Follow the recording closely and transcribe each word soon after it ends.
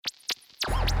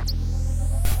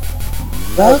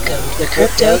Welcome to the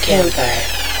Crypto Campfire.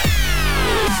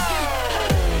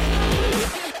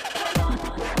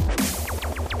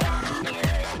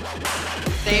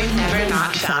 They've never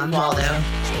not found Waldo,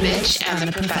 Mitch, and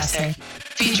the Professor,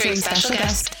 featuring special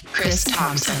guest Chris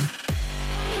Thompson.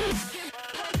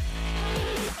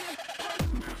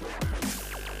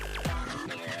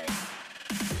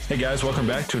 Hey guys, welcome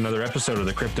back to another episode of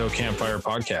the Crypto Campfire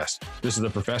podcast. This is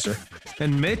the Professor.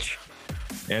 And Mitch.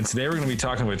 And today we're going to be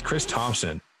talking with Chris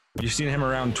Thompson. You've seen him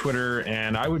around Twitter,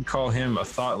 and I would call him a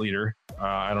thought leader.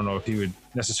 I don't know if he would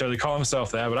necessarily call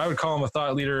himself that, but I would call him a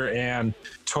thought leader and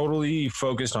totally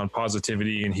focused on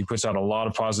positivity. And he puts out a lot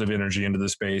of positive energy into the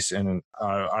space. And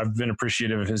I've been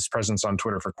appreciative of his presence on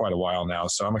Twitter for quite a while now.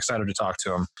 So I'm excited to talk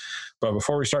to him. But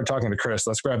before we start talking to Chris,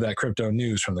 let's grab that crypto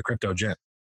news from the Crypto Gent.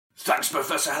 Thanks,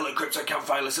 Professor. Hello, Crypto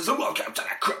Campfire listeners, and welcome to the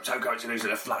cryptocurrency news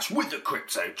in a flash with the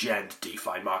Crypto Gent.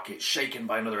 DeFi market shaken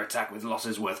by another attack with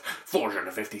losses worth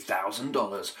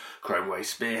 $450,000. Chromeway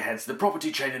spearheads the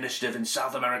property chain initiative in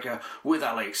South America with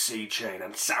LHC chain,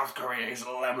 and South Korea is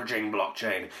leveraging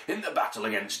blockchain in the battle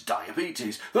against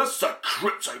diabetes. That's the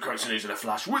cryptocurrency news in a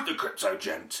flash with the Crypto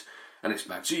Gent. And it's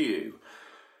back to you,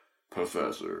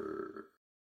 Professor.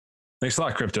 Thanks a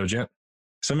lot, Crypto Gent.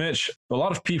 So Mitch, a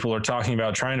lot of people are talking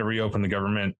about trying to reopen the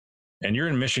government, and you're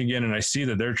in Michigan, and I see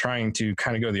that they're trying to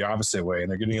kind of go the opposite way, and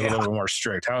they're getting a little bit more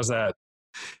strict. How's that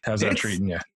treating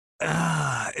you?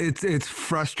 It's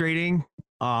frustrating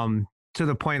to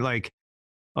the point, like,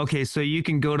 okay, so you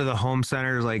can go to the home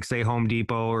centers, like say Home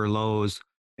Depot or Lowe's,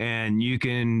 and you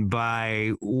can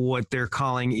buy what they're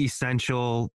calling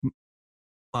essential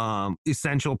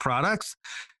products.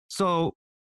 So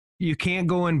you can't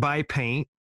go and buy paint.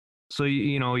 So,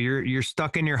 you're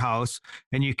stuck in your house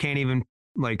and you can't even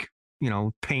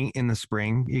paint in the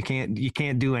spring. You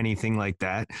can't do anything like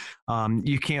that.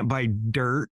 You can't buy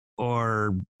dirt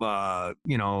or,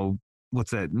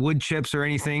 what's that, wood chips or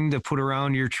anything to put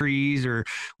around your trees or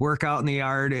work out in the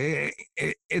yard.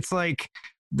 It's like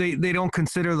they don't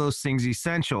consider those things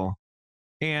essential.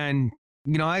 And,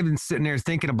 I've been sitting there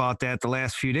thinking about that the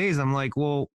last few days. I'm like,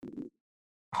 well,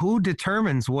 who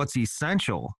determines what's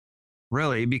essential?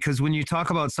 Really, because when you talk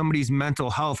about somebody's mental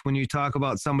health, when you talk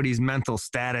about somebody's mental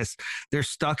status, they're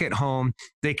stuck at home.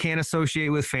 They can't associate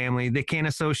with family. They can't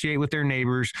associate with their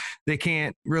neighbors. They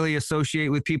can't really associate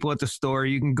with people at the store.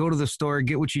 You can go to the store,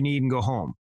 get what you need, and go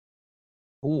home.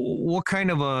 What kind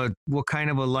of a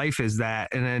life is that?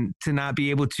 And then to not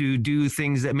be able to do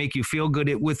things that make you feel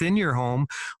good within your home,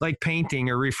 like painting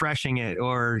or refreshing it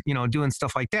or, doing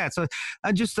stuff like that. So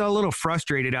I'm just a little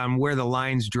frustrated on where the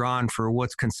line's drawn for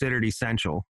what's considered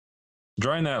essential.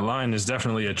 Drawing that line is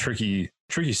definitely a tricky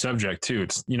subject too.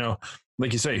 It's,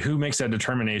 like you say, who makes that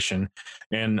determination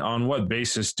and on what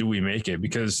basis do we make it?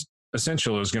 Because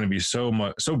essential is going to be so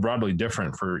broadly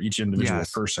different for each individual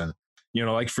person.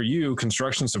 Like for you,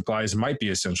 construction supplies might be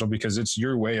essential because it's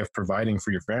your way of providing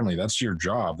for your family. That's your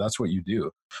job. That's what you do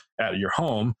at your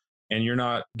home. And you're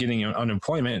not getting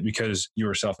unemployment because you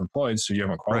were self-employed, so you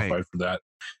haven't qualified for that.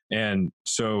 And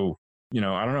so, I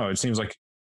don't know. It seems like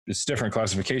it's different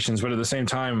classifications, but at the same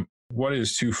time, what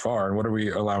is too far and what are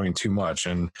we allowing too much?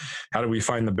 And how do we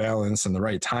find the balance and the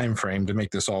right time frame to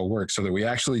make this all work so that we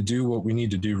actually do what we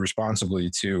need to do responsibly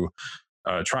to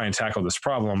try and tackle this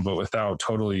problem, but without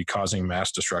totally causing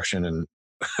mass destruction and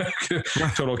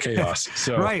total chaos.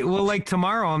 So right. Well, like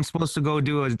tomorrow, I'm supposed to go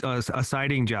do a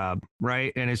siding job,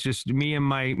 right? And it's just me and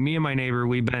my neighbor.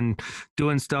 We've been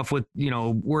doing stuff with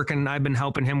working. I've been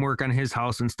helping him work on his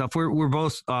house and stuff. We're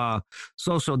both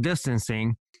social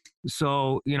distancing,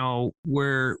 so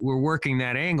we're working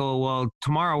that angle. Well,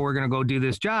 tomorrow we're gonna go do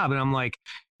this job, and I'm like,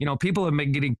 people have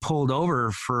been getting pulled over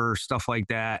for stuff like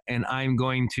that. And I'm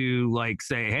going to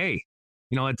say, hey,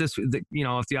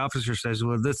 if the officer says,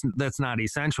 well, that's not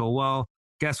essential. Well,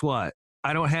 guess what?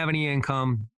 I don't have any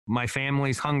income. My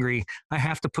family's hungry. I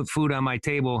have to put food on my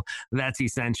table. That's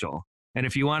essential. And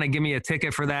if you want to give me a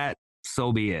ticket for that,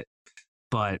 so be it.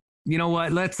 But you know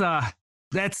what?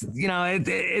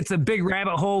 It's a big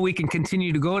rabbit hole we can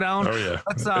continue to go down. Oh yeah.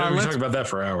 Let's talk about that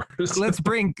for hours. let's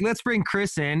bring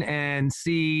Chris in and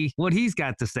see what he's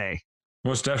got to say.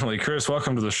 Most definitely. Chris,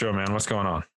 welcome to the show, man. What's going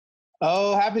on?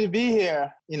 Oh, happy to be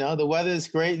here. The weather is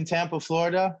great in Tampa,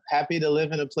 Florida. Happy to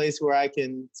live in a place where I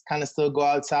can kind of still go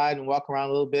outside and walk around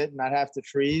a little bit and not have to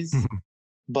freeze.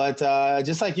 But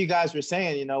just like you guys were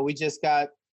saying, we just got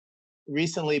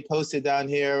recently posted down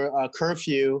here a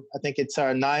curfew. I think it's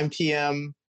 9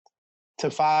 p.m.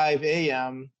 to 5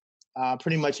 a.m.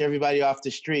 Pretty much everybody off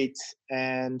the streets.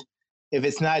 And if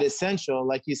it's not essential,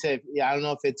 like you said, I don't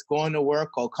know if it's going to work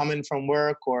or coming from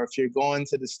work or if you're going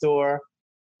to the store,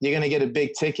 you're going to get a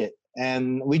big ticket.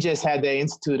 And we just had that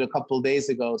institute a couple of days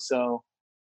ago. So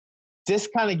just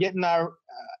kind of getting our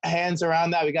hands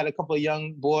around that. We got a couple of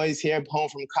young boys here home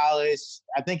from college.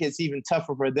 I think it's even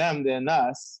tougher for them than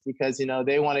us because,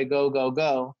 they want to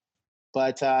go.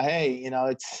 But hey,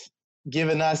 it's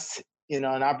given us, an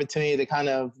opportunity to kind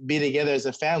of be together as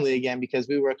a family again because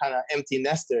we were kind of empty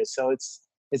nesters. So it's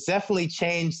definitely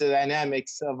changed the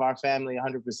dynamics of our family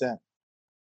 100%.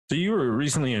 So you were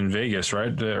recently in Vegas,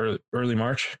 right? Early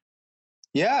March?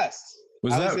 Yes.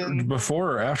 Was that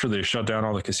before or after they shut down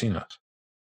all the casinos?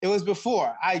 It was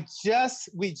before.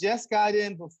 We just got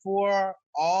in before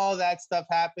all that stuff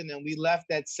happened, and we left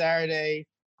that Saturday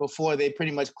before they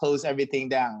pretty much closed everything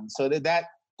down. So that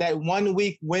 1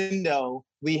 week window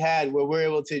we had where we were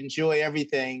able to enjoy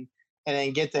everything and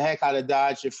then get the heck out of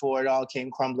Dodge before it all came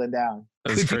crumbling down.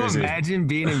 That's Could crazy. you imagine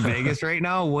being in Vegas right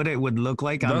now? What it would look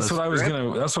like on That's what I was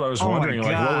wondering.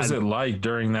 Like, what was it like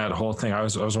during that whole thing? I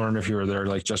was wondering if you were there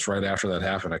like just right after that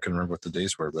happened. I couldn't remember what the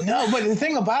dates were. But no, but the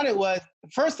thing about it was,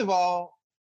 first of all,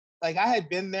 like I had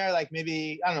been there like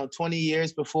maybe, 20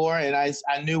 years before, and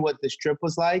I knew what the Strip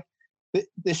was like.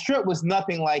 The Strip was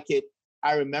nothing like it.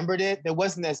 I remembered it. There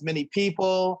wasn't as many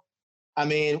people. I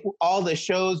mean, all the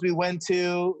shows we went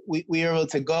to, we were able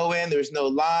to go in. There's no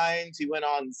lines. We went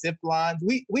on zip lines.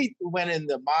 We went in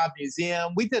the Mob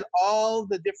Museum. We did all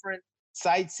the different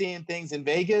sightseeing things in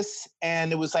Vegas,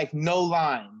 and it was like no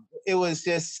line. It was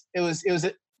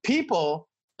people,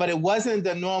 but it wasn't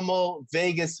the normal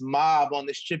Vegas mob on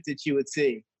the Strip that you would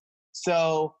see.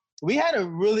 So we had a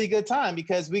really good time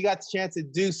because we got the chance to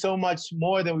do so much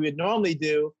more than we would normally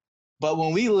do. But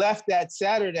when we left that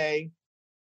Saturday,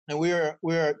 and we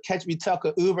took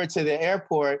an Uber to the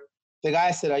airport, the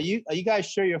guy said, are you guys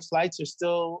sure your flights are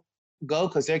still go?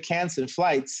 Because they're canceling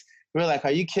flights. We were like,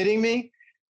 are you kidding me?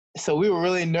 So we were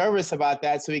really nervous about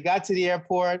that. So we got to the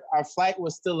airport. Our flight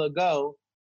was still a go.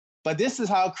 But this is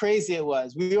how crazy it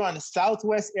was. We were on a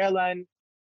Southwest Airlines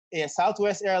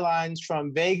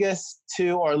from Vegas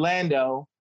to Orlando,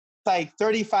 like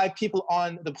 35 people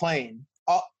on the plane.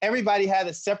 Everybody had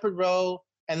a separate row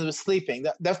and was sleeping.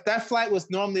 That flight was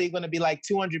normally going to be like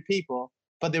 200 people,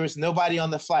 but there was nobody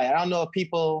on the flight. I don't know if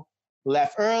people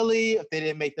left early, if they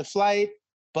didn't make the flight,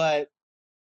 but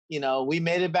we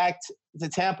made it back to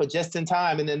Tampa just in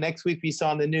time. And the next week we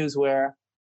saw on the news where,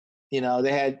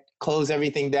 they had closed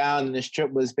everything down and the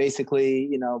Strip was basically,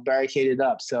 barricaded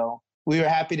up. So we were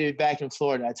happy to be back in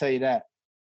Florida. I tell you that.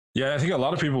 Yeah, I think a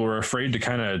lot of people were afraid to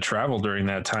kind of travel during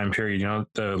that time period,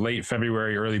 the late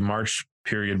February, early March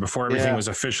period before everything was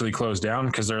officially closed down,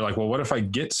 because they're like, well, what if I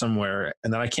get somewhere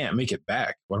and then I can't make it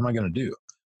back? What am I going to do?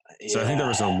 Yeah. So I think there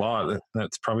was a lot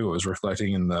that's probably what was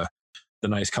reflecting in the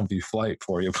nice comfy flight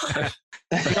for you.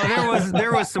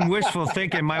 there was some wishful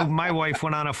thinking. My wife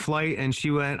went on a flight and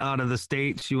she went out of the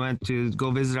state. She went to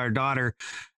go visit our daughter.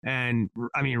 And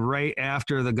I mean, right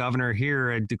after the governor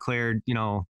here had declared,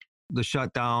 the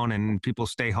shutdown and people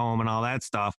stay home and all that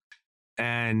stuff.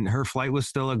 And her flight was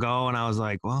still a go. And I was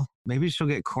like, well, maybe she'll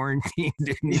get quarantined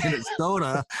in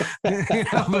Minnesota. But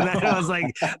then I was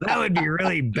like, that would be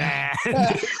really bad.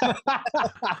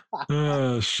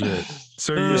 Oh, shit.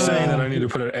 So you're saying that I need to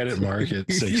put an edit mark at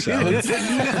 6-7? No,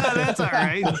 that's all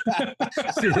right.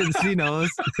 She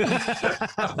knows.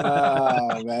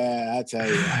 Oh, man, I tell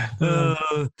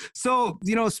you. So,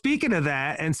 speaking of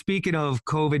that and speaking of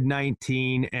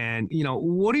COVID-19 and,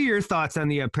 what are your thoughts on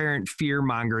the apparent fear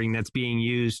mongering that's being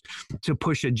used to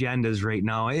push agendas right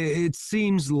now? It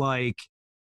seems like,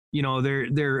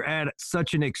 they're at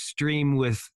such an extreme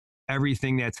with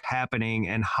everything that's happening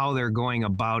and how they're going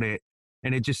about it.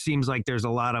 And it just seems like there's a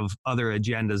lot of other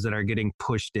agendas that are getting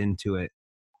pushed into it.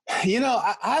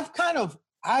 I've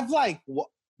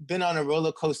been on a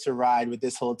roller coaster ride with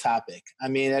this whole topic. I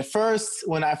mean, at first,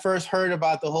 when I first heard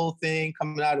about the whole thing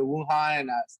coming out of Wuhan and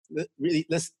I was really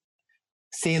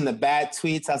seeing the bat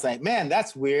tweets, I was like, man,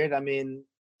 that's weird. I mean,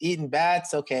 eating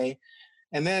bats, okay.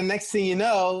 And then next thing you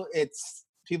know,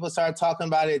 people started talking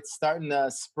about it starting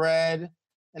to spread.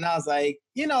 And I was like,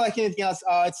 like anything else,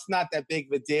 it's not that big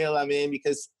of a deal. I mean,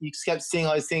 because you kept seeing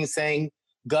all these things saying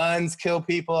guns kill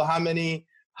people, how many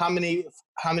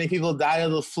people died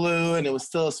of the flu, and it was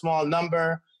still a small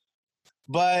number.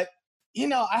 But,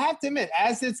 I have to admit,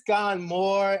 as it's gone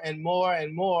more and more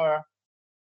and more,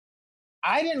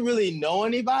 I didn't really know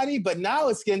anybody, but now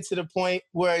it's getting to the point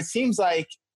where it seems like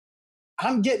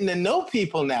I'm getting to know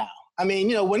people now. I mean,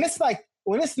 when it's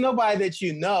nobody that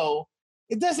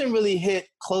it doesn't really hit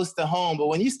close to home. But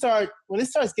when it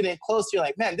starts getting close, you're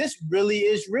like, man, this really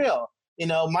is real.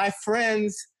 My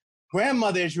friend's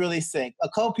grandmother is really sick. A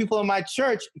couple people in my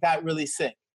church got really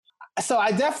sick. So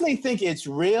I definitely think it's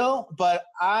real, but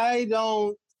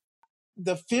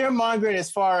the fear mongering as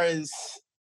far as,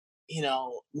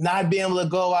 not being able to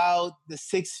go out the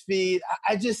 6 feet,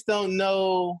 I just don't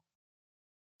know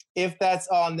if that's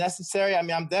all necessary. I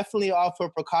mean, I'm definitely all for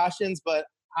precautions, but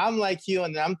I'm like you,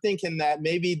 and I'm thinking that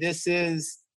maybe this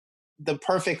is the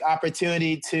perfect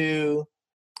opportunity to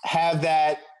have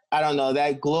that, I don't know,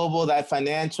 that global, that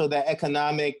financial, that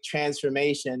economic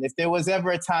transformation. If there was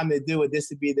ever a time to do it, this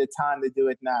would be the time to do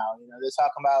it now. They're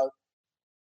talking about,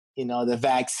 the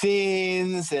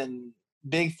vaccines and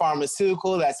big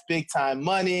pharmaceutical, that's big time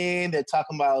money. They're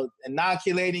talking about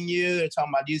inoculating you. They're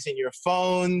talking about using your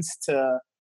phones to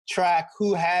track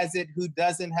who has it, who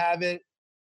doesn't have it.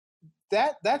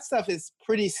 That stuff is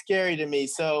pretty scary to me.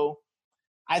 So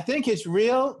I think it's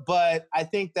real, but I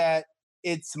think that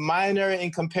it's minor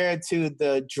in compared to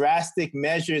the drastic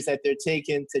measures that they're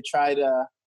taking to try to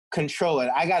control it.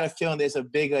 I got a feeling there's a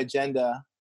big agenda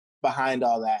behind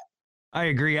all that. I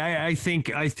agree. I think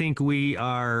we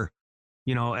are,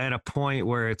 at a point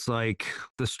where it's like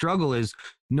the struggle is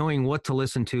knowing what to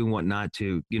listen to and what not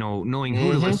to, knowing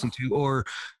who to listen to, or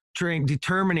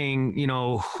determining,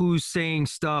 who's saying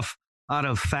stuff out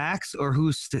of facts or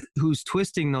who's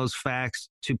twisting those facts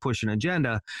to push an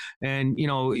agenda. And,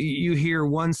 you hear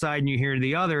one side and you hear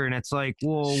the other, and it's like,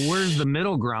 well, where's the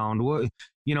middle ground? What,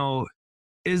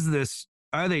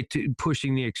 are they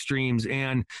pushing the extremes,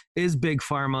 and is big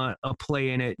pharma a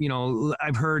play in it?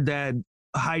 I've heard that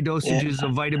high dosages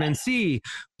of vitamin C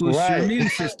boost your immune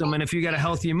system. And if you got a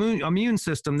healthy immune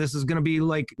system, this is going to be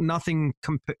like nothing,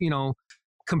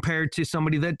 compared to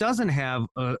somebody that doesn't have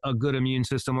a good immune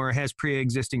system or has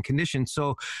pre-existing conditions.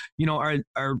 So,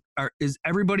 is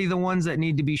everybody the ones that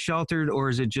need to be sheltered, or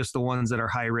is it just the ones that are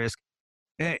high risk?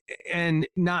 And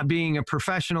not being a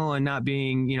professional and not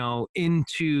being,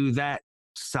 into that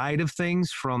side of things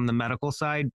from the medical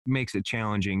side makes it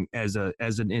challenging as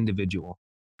an individual,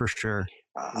 for sure.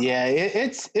 Yeah,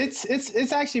 it's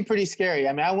actually pretty scary.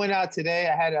 I mean, I went out today.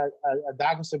 I had a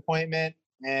doctor's appointment,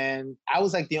 and I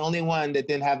was like the only one that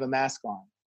didn't have a mask on.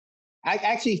 I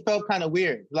actually felt kind of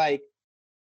weird. Like,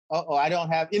 I don't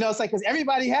have, it's like, because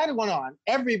everybody had one on,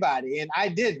 everybody, and I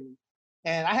didn't.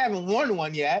 And I haven't worn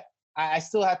one yet. I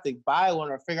still have to buy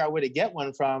one or figure out where to get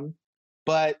one from.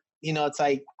 But, it's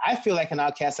like, I feel like an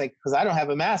outcast, like, because I don't have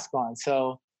a mask on.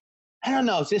 So I don't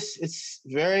know. It's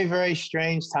very, very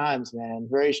strange times, man.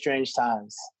 Very strange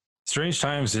times. Strange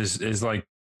times is like,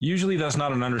 usually that's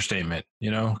not an understatement,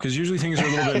 because usually things are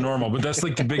a little bit normal, but that's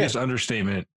like the biggest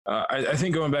understatement. I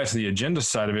think going back to the agenda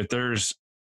side of it,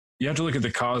 you have to look at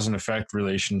the cause and effect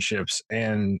relationships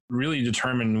and really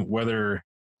determine whether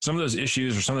some of those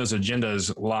issues or some of those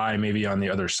agendas lie maybe on the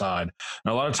other side.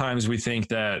 And a lot of times we think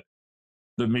that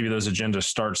maybe those agendas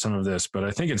start some of this, but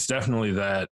I think it's definitely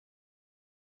that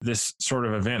this sort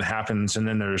of event happens, and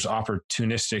then there's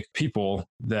opportunistic people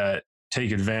that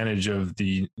take advantage of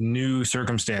the new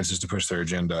circumstances to push their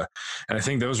agenda. And I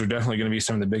think those are definitely going to be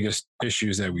some of the biggest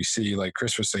issues that we see. Like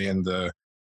Chris was saying,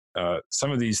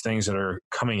 some of these things that are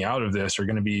coming out of this are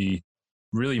going to be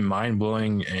really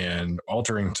mind-blowing and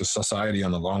altering to society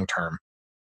on the long term.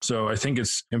 So I think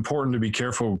it's important to be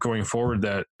careful going forward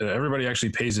that everybody actually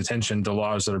pays attention to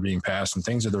laws that are being passed and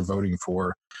things that they're voting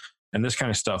for and this kind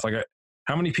of stuff. Like,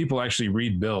 how many people actually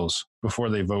read bills before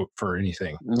they vote for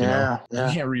anything? Yeah. You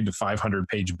can't read the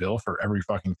 500-page bill for every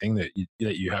fucking thing that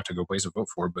you have to go place a vote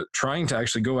for. But trying to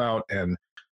actually go out and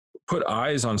put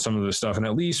eyes on some of this stuff and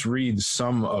at least read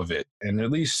some of it and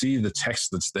at least see the text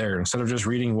that's there instead of just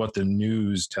reading what the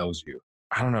news tells you.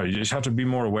 I don't know. You just have to be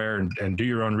more aware and do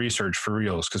your own research for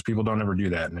reals, because people don't ever do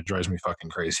that, and it drives me fucking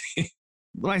crazy.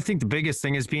 Well, I think the biggest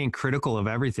thing is being critical of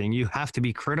everything. You have to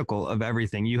be critical of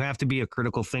everything. You have to be a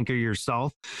critical thinker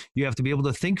yourself. You have to be able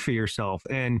to think for yourself.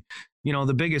 And,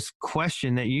 the biggest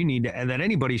question that that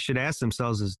anybody should ask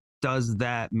themselves is, does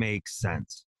that make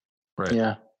sense? Right.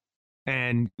 Yeah.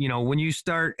 And, when you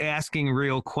start asking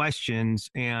real questions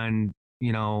and,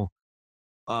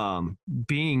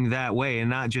 being that way and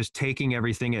not just taking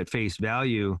everything at face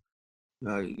value,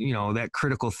 that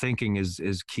critical thinking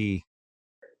is key.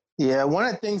 Yeah, one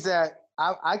of the things that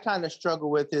I kind of struggle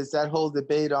with is that whole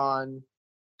debate on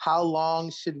how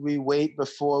long should we wait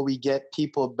before we get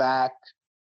people back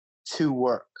to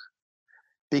work?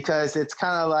 Because it's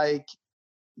kind of like,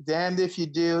 damned if you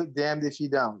do, damned if you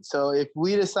don't. So if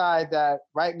we decide that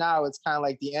right now it's kind of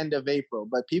like the end of April,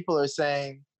 but people are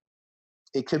saying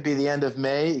it could be the end of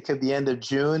May, it could be end of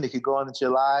June, it could go into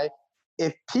July.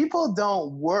 If people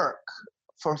don't work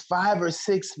for 5 or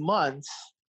 6 months,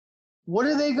 what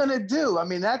are they going to do? I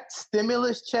mean, that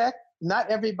stimulus check, not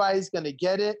everybody's going to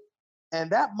get it. And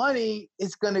that money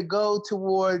is going to go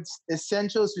towards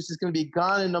essentials, which is going to be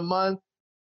gone in a month.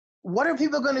 What are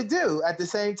people going to do at the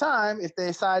same time if they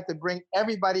decide to bring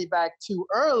everybody back too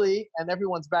early and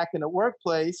everyone's back in the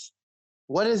workplace?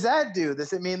 What does that do?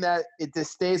 Does it mean that it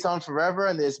just stays on forever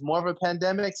and there's more of a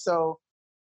pandemic? So,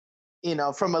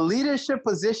 from a leadership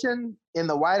position in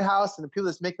the White House and the people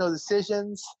that make those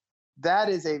decisions, that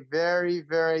is a very,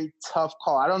 very tough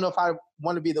call. I don't know if I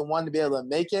want to be the one to be able to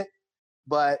make it,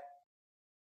 but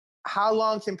how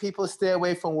long can people stay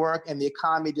away from work and the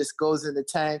economy just goes in the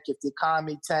tank? If the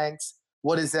economy tanks,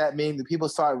 what does that mean? Do people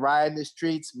start rioting the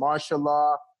streets, martial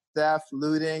law, theft,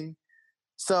 looting?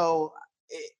 So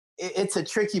it's a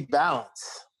tricky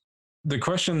balance. The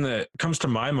question that comes to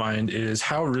my mind is,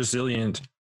 how resilient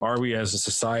are we as a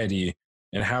society,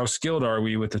 and how skilled are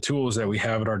we with the tools that we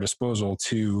have at our disposal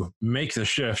to make the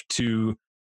shift to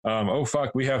oh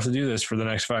fuck, we have to do this for the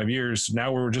next 5 years.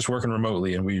 Now we're just working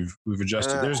remotely and we've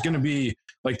adjusted. There's going to be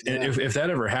if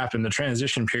that ever happened, the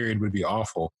transition period would be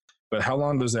awful. But how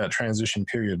long does that transition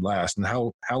period last, and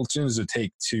how soon does it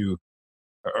take to,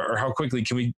 or how quickly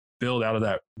can we build out of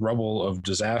that rubble of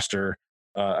disaster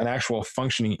an actual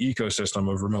functioning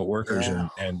ecosystem of remote workers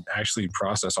and actually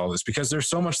process all this? Because there's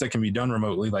so much that can be done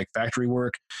remotely, like factory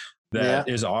work that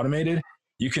is automated.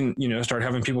 You can start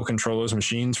having people control those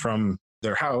machines from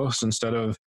their house instead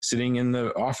of sitting in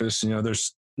the office.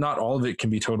 There's not all of it can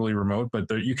be totally remote, but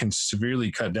you can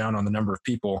severely cut down on the number of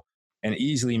people and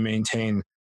easily maintain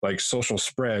like social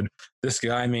spread. This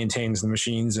guy maintains the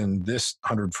machines in this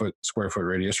 100 square foot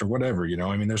radius or whatever,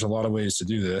 there's a lot of ways to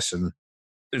do this. And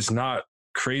it's not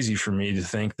crazy for me to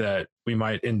think that we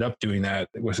might end up doing that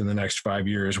within the next 5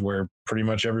 years, where pretty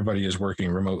much everybody is working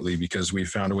remotely because we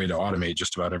found a way to automate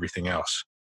just about everything else.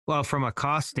 Well, from a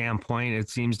cost standpoint, it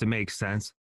seems to make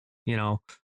sense, Well,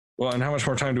 and how much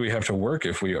more time do we have to work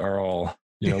if we are all,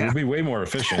 we'll be way more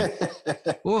efficient.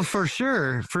 Well, for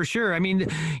sure. I mean,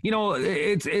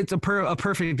 it's a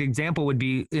perfect example would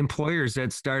be employers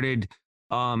that started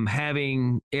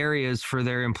having areas for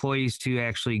their employees to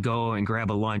actually go and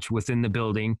grab a lunch within the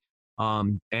building.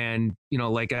 And,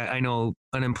 like I know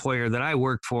an employer that I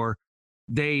worked for,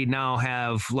 they now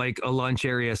have like a lunch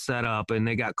area set up, and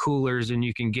they got coolers, and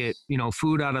you can get,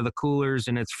 food out of the coolers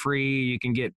and it's free. You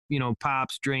can get,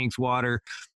 pops, drinks, water.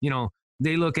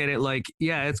 They look at it like,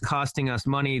 yeah, it's costing us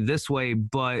money this way,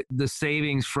 but the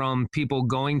savings from people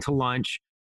going to lunch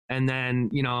and then,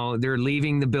 they're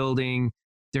leaving the building.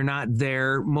 They're not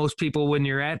there. Most people, when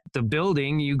you're at the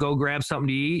building, you go grab something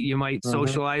to eat. You might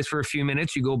socialize for a few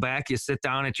minutes. You go back, you sit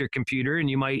down at your computer, and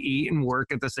you might eat and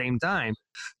work at the same time.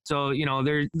 So,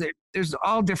 there's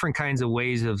all different kinds of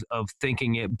ways of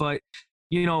thinking it. But,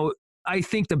 I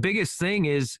think the biggest thing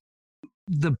is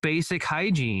the basic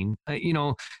hygiene.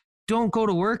 Don't go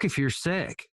to work if you're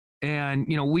sick. And,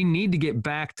 we need to get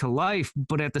back to life,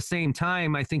 but at the same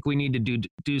time, I think we need to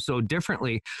do so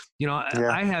differently.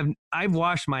 I've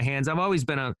washed my hands. I've always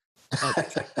been a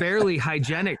fairly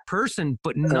hygienic person,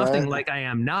 but nothing like I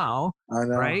am now. I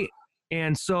know. Right.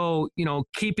 And so,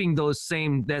 keeping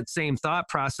that same thought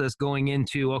process going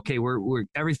into, okay, we're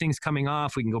everything's coming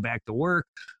off. We can go back to work.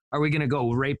 Are we going to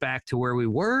go right back to where we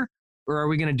were? Or are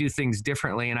we going to do things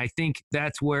differently? And I think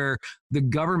that's where the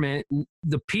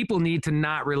people need to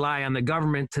not rely on the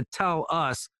government to tell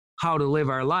us how to live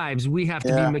our lives. We have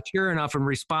to be mature enough and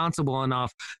responsible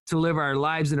enough to live our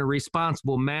lives in a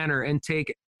responsible manner and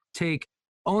take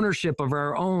ownership of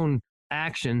our own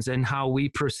actions and how we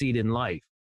proceed in life.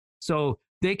 So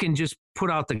they can just put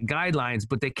out the guidelines,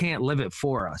 but they can't live it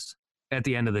for us at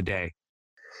the end of the day.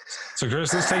 So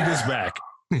Chris, let's take this back.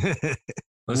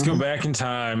 Let's go back in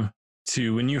time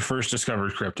to when you first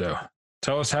discovered crypto.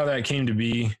 Tell us how that came to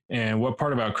be and what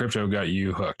part about crypto got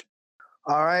you hooked.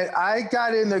 All right. I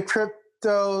got into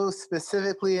crypto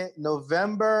specifically in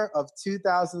November of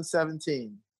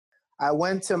 2017. I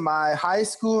went to my high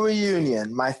school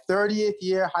reunion, my 30th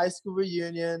year high school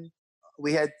reunion.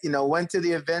 We had, went to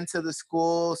the events of the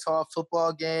school, saw a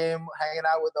football game, hanging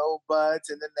out with old buds.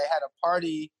 And then they had a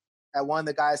party at one of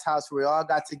the guys' house where we all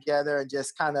got together and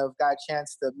just kind of got a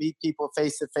chance to meet people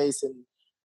face to face and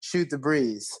shoot the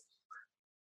breeze.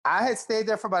 I had stayed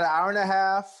there for about an hour and a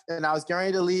half, and I was getting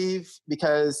ready to leave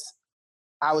because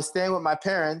I was staying with my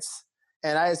parents,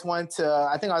 and I just wanted to,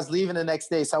 I think I was leaving the next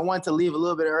day, so I wanted to leave a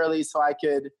little bit early so I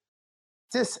could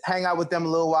just hang out with them a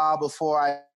little while before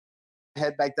I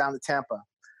head back down to Tampa.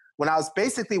 When I was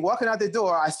basically walking out the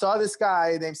door, I saw this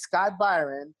guy named Scott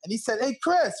Byron, and he said, "Hey,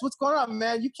 Chris, what's going on,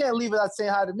 man? You can't leave without saying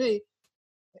hi to me."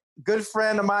 Good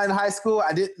friend of mine in high school.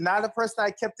 Not a person I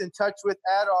kept in touch with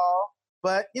at all,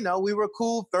 but, we were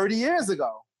cool 30 years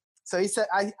ago. So he said,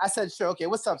 I said, sure. Okay.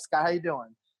 What's up, Scott? How you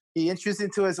doing? He introduced me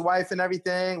to his wife and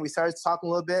everything. We started talking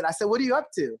a little bit. I said, what are you up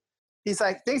to? He's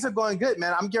like, things are going good,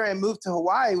 man. I'm getting ready to move to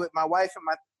Hawaii with my wife and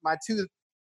my two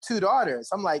daughters.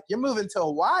 I'm like, you're moving to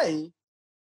Hawaii?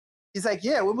 He's like,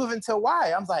 yeah, we're moving to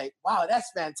Hawaii. I'm like, wow,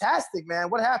 that's fantastic, man.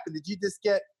 What happened? Did you just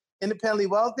get independently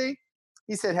wealthy?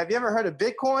 He said, have you ever heard of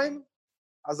Bitcoin?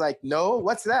 I was like, no,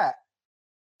 what's that?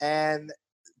 And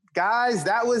guys,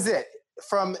 that was it.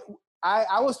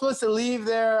 I was supposed to leave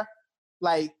there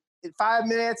like in 5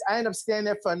 minutes. I ended up staying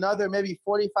there for another maybe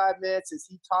 45 minutes as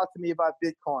he talked to me about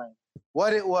Bitcoin,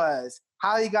 what it was,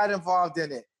 how he got involved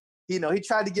in it. He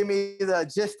tried to give me the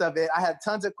gist of it. I had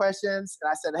tons of questions,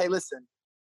 and I said, hey, listen,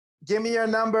 give me your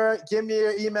number, give me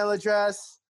your email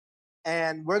address,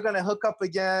 and we're going to hook up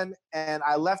again. And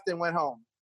I left and went home.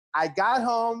 I got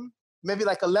home maybe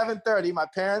like 11:30. My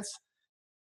parents,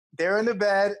 they're in the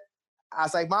bed. I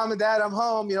was like, Mom and Dad, I'm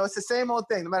home. It's the same old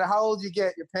thing. No matter how old you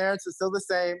get, your parents are still the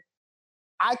same.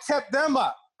 I kept them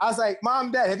up. I was like,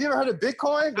 Mom, Dad, have you ever heard of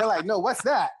Bitcoin? They're like, no, what's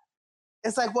that?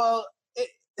 It's like, well,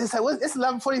 it's like, it's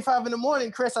 11:45 in the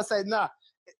morning, Chris. I said, nah.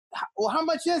 Well, how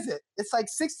much is it? It's like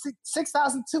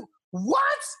 $6,200. What?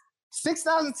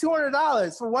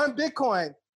 $6,200 for one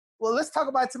Bitcoin. Well, let's talk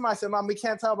about it tomorrow. I said, Mom, we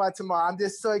can't talk about it tomorrow. I'm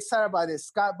just so excited about this.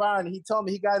 Scott Byron, he told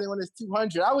me he got it when it's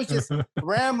 200. I was just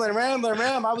rambling.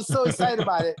 I was so excited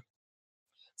about it.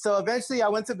 So eventually I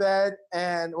went to bed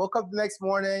and woke up the next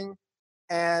morning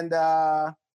and,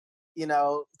 talked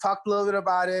a little bit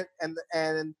about it.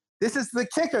 And this is the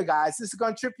kicker, guys. This is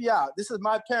going to trip you out. This is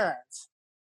my parents.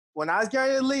 When I was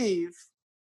going to leave,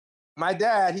 my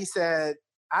dad, he said,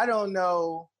 I don't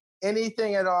know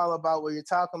anything at all about what you're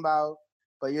talking about,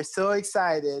 but you're so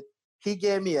excited. He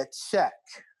gave me a check.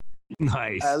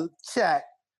 Nice. A check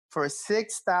for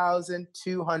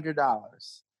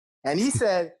 $6,200. And he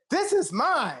said, this is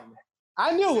mine.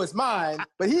 I knew it was mine,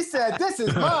 but he said, this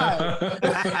is mine. He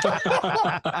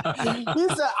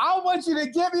said, I want you to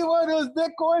give me one of those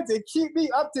Bitcoins and keep me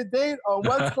up to date on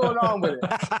what's going on with it.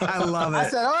 I love it. I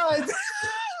said, all right.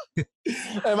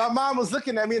 And my mom was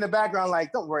looking at me in the background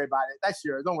like, don't worry about it. That's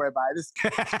yours. Don't worry about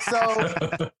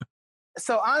it.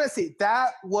 So honestly,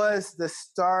 that was the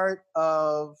start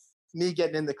of me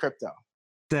getting into crypto.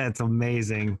 That's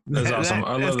amazing. That's awesome.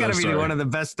 I love that's got to be story. one of the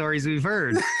best stories we've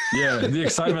heard. Yeah, the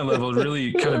excitement level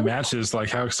really kind of matches like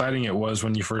how exciting it was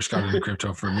when you first got into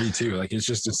crypto for me too. Like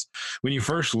it's when you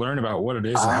first learn about what it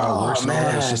is and how it works and all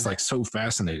that, it's just like so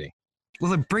fascinating.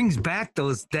 Well, it brings back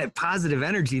that positive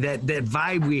energy, that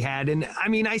vibe we had. And I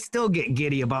mean, I still get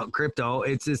giddy about crypto.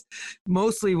 It's just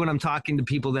mostly when I'm talking to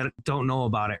people that don't know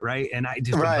about it, right? And I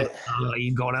just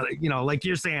you go to, like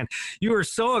you're saying, you were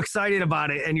so excited about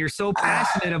it and you're so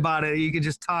passionate about it, you could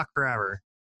just talk forever.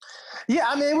 Yeah,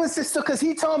 I mean, it was just because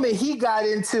he told me he got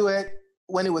into it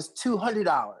when it was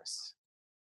 $200.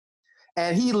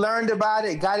 And he learned about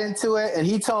it, got into it, and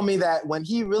he told me that when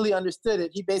he really understood it,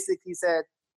 he basically said,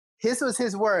 this was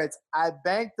his words, I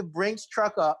banked the Brinks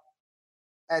truck up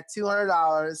at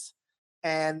 $200.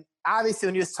 And obviously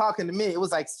when he was talking to me, it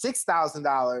was like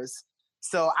 $6,000.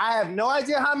 So I have no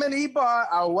idea how many he bought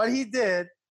or what he did,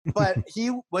 but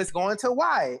he was going to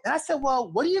Hawaii. And I said,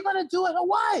 well, what are you going to do in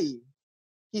Hawaii?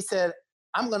 He said,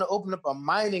 I'm going to open up a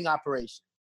mining operation.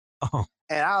 Oh.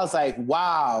 And I was like,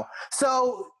 wow.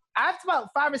 So after about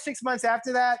 5 or 6 months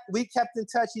after that, we kept in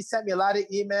touch. He sent me a lot of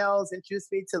emails, introduced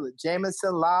me to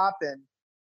Jameson Lopp and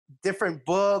different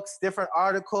books, different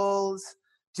articles,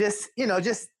 just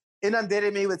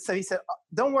inundated me with stuff. He said,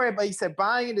 don't worry about it. He said,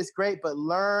 buying it is great, but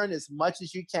learn as much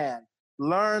as you can.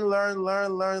 Learn.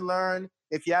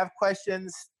 If you have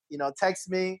questions, text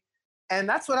me. And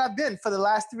that's what I've been for the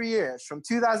last 3 years. From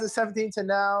 2017 to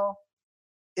now,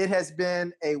 it has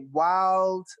been a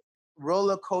wild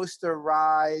roller coaster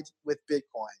ride with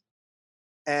Bitcoin.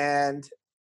 And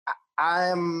I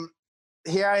am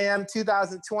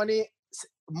 2020,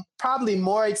 probably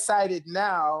more excited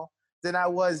now than I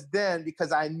was then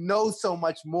because I know so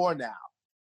much more now.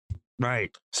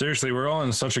 Right. Seriously, we're all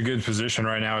in such a good position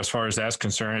right now as far as that's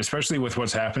concerned, especially with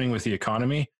what's happening with the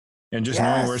economy and just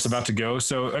knowing where it's about to go.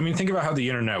 So, I mean, think about how the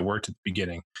internet worked at the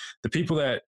beginning. The people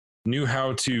that knew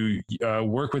how to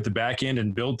work with the back end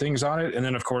and build things on it. And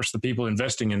then, of course, the people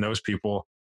investing in those people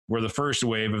were the first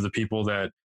wave of the people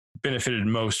that benefited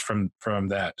most from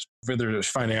that, whether it's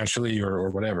financially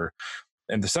or whatever.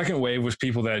 And the second wave was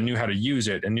people that knew how to use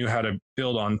it and knew how to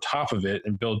build on top of it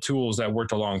and build tools that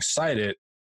worked alongside it.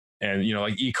 And,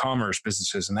 like e-commerce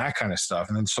businesses and that kind of stuff.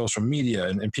 And then social media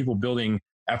and people building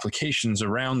applications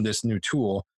around this new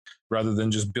tool rather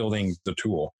than just building the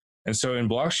tool. And so in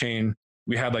blockchain,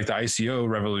 we had like the ICO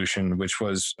revolution, which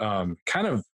was kind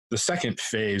of the second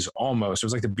phase almost. It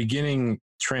was like the beginning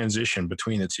transition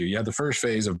between the two. You had the first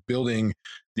phase of building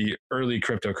the early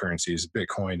cryptocurrencies,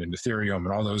 Bitcoin and Ethereum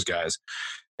and all those guys.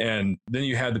 And then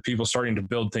you had the people starting to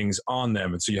build things on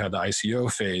them. And so you had the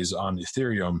ICO phase on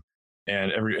Ethereum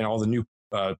and all the new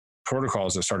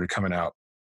protocols that started coming out.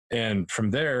 And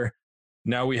from there,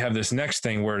 now we have this next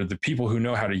thing where the people who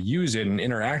know how to use it and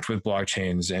interact with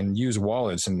blockchains and use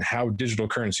wallets and how digital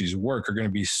currencies work are going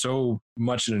to be so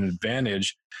much an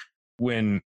advantage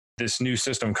when this new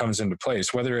system comes into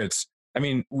place. Whether it's, I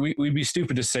mean, we'd be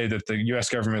stupid to say that the US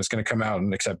government is going to come out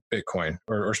and accept Bitcoin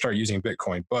or start using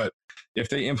Bitcoin. But if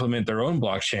they implement their own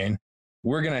blockchain,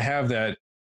 we're going to have that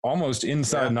almost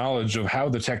inside knowledge of how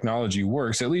the technology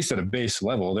works, at least at a base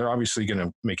level. They're obviously going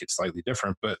to make it slightly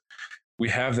different, but we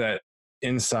have that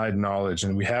inside knowledge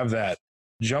and we have that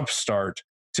jump start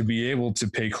to be able to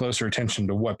pay closer attention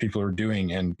to what people are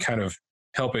doing and kind of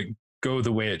help it go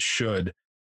the way it should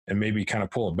and maybe kind of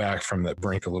pull it back from that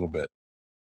brink a little bit.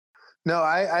 No,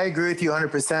 I agree with you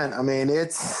 100%. I mean,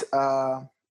 it's,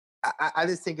 I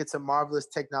just think it's a marvelous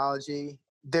technology.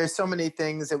 There's so many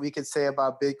things that we could say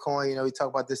about Bitcoin. You know, we talk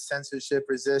about the censorship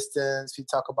resistance, we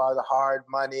talk about the hard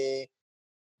money.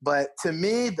 But to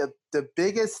me, the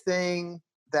biggest thing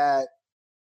that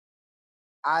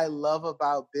I love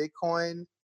about Bitcoin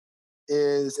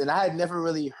is, and I had never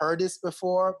really heard this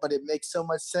before, but it makes so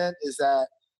much sense, is that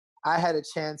I had a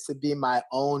chance to be my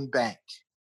own bank.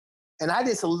 And I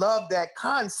just love that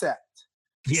concept.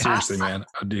 Yeah. Seriously, man,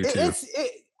 I do too.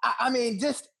 I mean,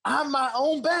 just I'm my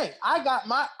own bank. I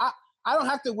don't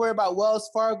have to worry about Wells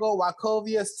Fargo,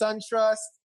 Wachovia, SunTrust.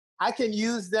 I can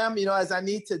use them, you know, as I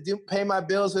need to pay my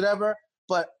bills, whatever.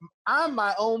 But I'm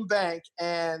my own bank,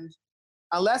 and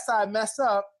unless I mess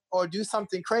up or do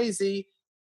something crazy,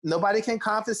 nobody can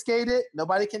confiscate it.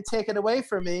 Nobody can take it away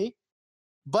from me.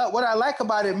 But what I like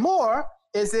about it more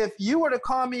is if you were to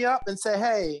call me up and say,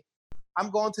 hey, I'm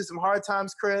going through some hard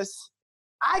times, Chris,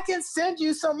 I can send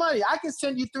you some money. I can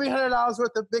send you $300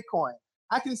 worth of Bitcoin.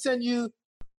 I can send you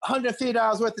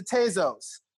 $150 worth of Tezos.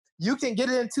 You can get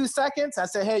it in 2 seconds. I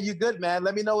say, hey, you good, man?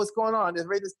 Let me know what's going on.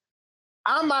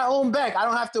 I'm my own bank. I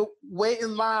don't have to wait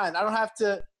in line. I don't have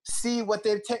to see what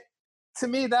they've taken. To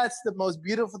me, that's the most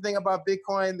beautiful thing about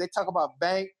Bitcoin. They talk about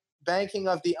banking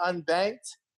of the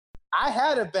unbanked. I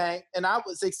had a bank, and I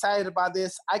was excited about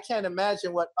this. I can't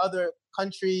imagine what other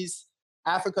countries,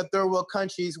 Africa, third world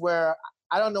countries, where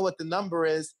I don't know what the number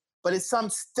is, but it's some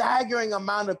staggering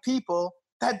amount of people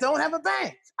that don't have a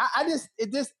bank.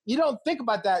 You don't think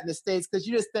about that in the States because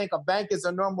you just think a bank is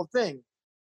a normal thing.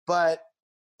 But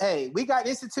hey, we got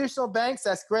institutional banks,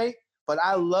 that's great, but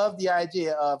I love the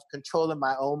idea of controlling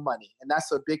my own money, and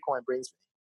that's what Bitcoin brings me.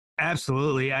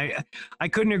 Absolutely. I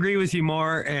couldn't agree with you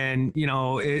more. And, you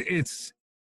know, it's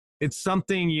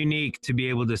something unique to be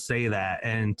able to say that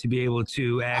and to be able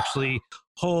to actually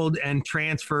hold and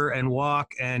transfer and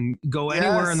walk and go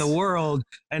anywhere in the world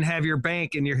and have your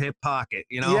bank in your hip pocket,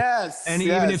 you know? Yes. And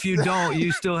even if you don't,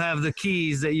 you still have the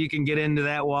keys that you can get into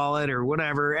that wallet or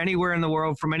whatever, anywhere in the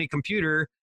world from any computer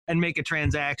and make a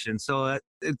transaction. So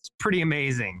it's pretty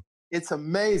amazing. It's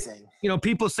amazing. You know,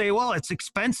 people say, well, it's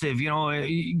expensive. You know,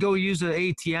 you go use an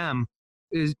ATM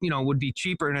would be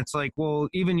cheaper. And it's like, well,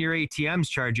 even your ATMs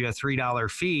charge you a $3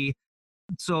 fee.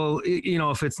 So, you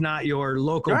know, if it's not your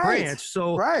local branch.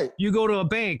 So you go to a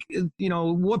bank, you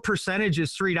know, what percentage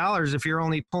is $3 if you're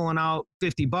only pulling out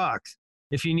 $50?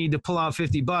 If you need to pull out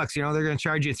 $50, you know, they're going to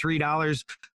charge you $3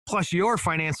 plus your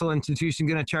financial institution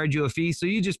going to charge you a fee. So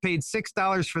you just paid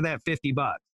 $6 for that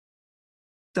 $50.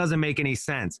 Doesn't make any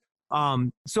sense.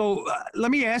 So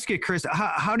let me ask you, Chris,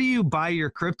 how do you buy your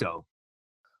crypto?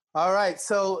 All right.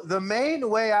 So the main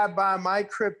way I buy my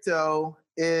crypto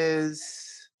is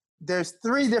there's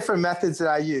 3 different methods that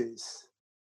I use.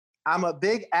 I'm a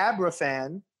big Abra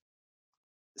fan.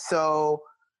 So,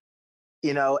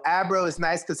 you know, Abra is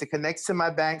nice because it connects to my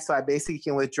bank. So I basically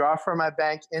can withdraw from my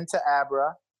bank into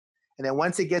Abra. And then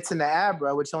once it gets into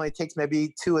Abra, which only takes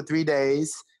maybe 2 or 3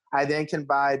 days, I then can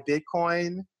buy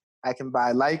Bitcoin. I can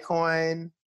buy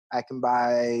Litecoin, I can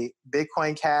buy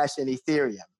Bitcoin Cash and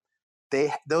Ethereum.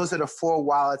 Those are the 4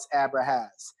 wallets Abra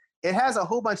has. It has a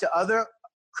whole bunch of other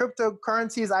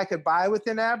cryptocurrencies I could buy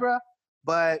within Abra,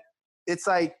 but it's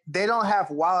like they don't have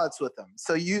wallets with them.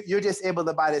 So you're just able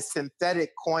to buy the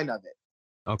synthetic coin of it.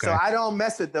 Okay. So I don't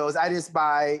mess with those. I just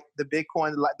buy the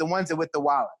Bitcoin, the ones that with the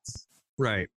wallets.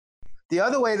 Right. The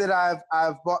other way that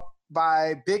I've bought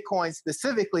by Bitcoin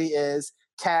specifically is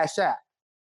Cash App.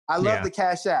 I love the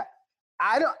Cash App.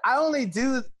 I only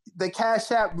do the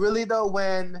Cash App really though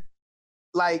when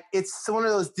like it's one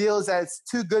of those deals that's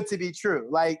too good to be true.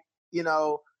 Like, you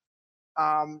know,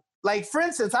 like for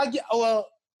instance, I'm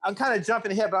kind of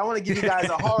jumping ahead, but I want to give you guys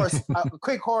a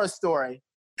quick horror story.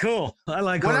 Cool. I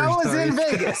like when I was stories. in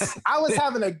Vegas. I was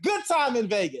having a good time in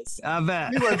Vegas. I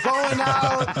bet. We were going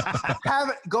out,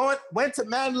 went to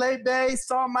Mandalay Bay,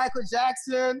 saw Michael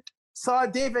Jackson, saw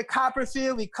David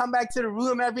Copperfield. We come back to the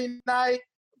room every night.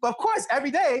 But of course,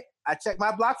 every day I check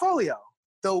my Blockfolio.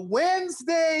 The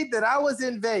Wednesday that I was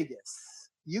in Vegas,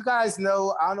 you guys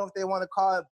know, I don't know if they want to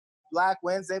call it Black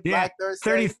Wednesday, Black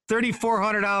Thursday.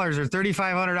 $3,400 or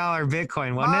 $3,500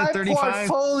 Bitcoin, wasn't it? 35. My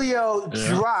portfolio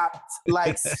dropped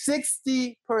like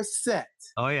 60%.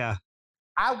 Oh yeah.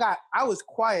 I was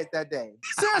quiet that day.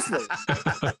 Seriously.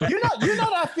 you know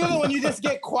that feeling when you just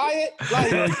get quiet?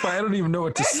 Like I don't even know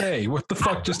what to say. What the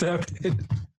fuck just happened?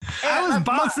 I was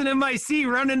bouncing in my seat,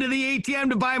 running to the ATM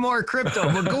to buy more crypto,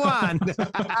 but go on.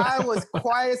 I was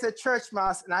quiet as a church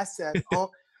mouse, and I said,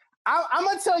 I'm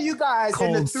going to tell you guys,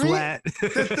 Cold in sweat. the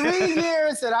 3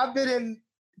 years that I've been in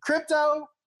crypto,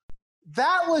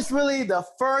 that was really the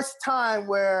first time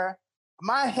where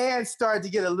my hands started to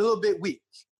get a little bit weak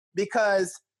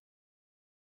because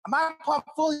my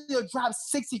portfolio dropped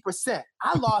 60%.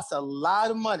 I lost a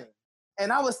lot of money.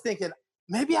 And I was thinking,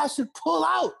 maybe I should pull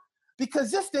out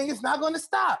because this thing is not going to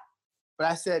stop.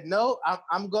 But I said, no,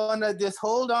 I'm going to just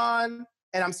hold on.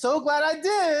 And I'm so glad I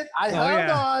did. I held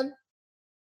on.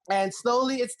 And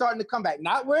slowly it's starting to come back.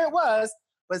 Not where it was,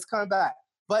 but it's coming back.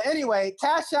 But anyway,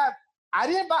 Cash App,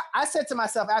 I said to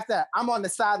myself after that, I'm on the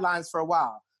sidelines for a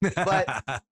while. But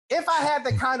if I had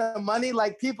the kind of money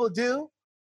like people do,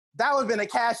 that would have been a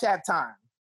Cash App time.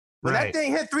 When that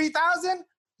thing hit 3,000,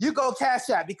 you go Cash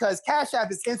App because Cash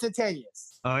App is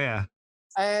instantaneous. Oh, yeah.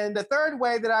 And the third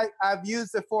way that I've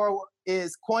used it for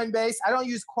is Coinbase. I don't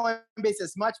use Coinbase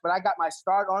as much, but I got my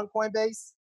start on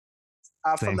Coinbase.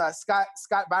 From the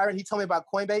Scott Byron. He told me about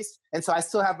Coinbase, and so I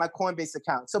still have my Coinbase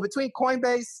account. So between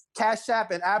Coinbase, Cash App,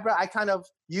 and Abra, I kind of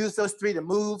use those three to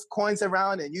move coins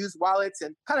around and use wallets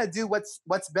and kind of do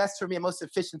what's best for me and most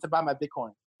efficient to buy my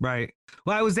Bitcoin. Right.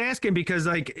 Well, I was asking because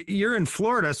like you're in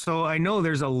Florida, so I know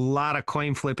there's a lot of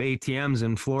coin flip ATMs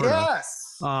in Florida.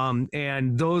 Yes.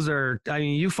 And those are, I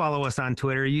mean, you follow us on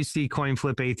Twitter, you see coin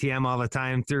flip ATM all the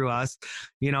time through us,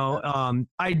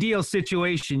 ideal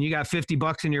situation. You got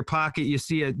 $50 in your pocket. You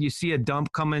see a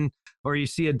dump coming or you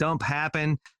see a dump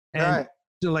happen. And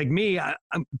like me,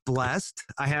 I'm blessed.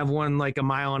 I have one like a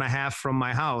mile and a half from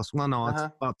my house. Well, no, it's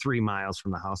about 3 miles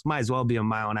from the house. Might as well be a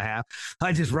mile and a half.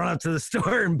 I just run up to the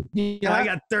store and I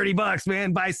got $30,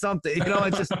 man, buy something.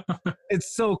 It's just,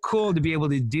 it's so cool to be able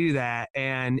to do that.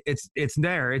 And it's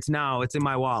there. It's now. It's in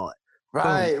my wallet.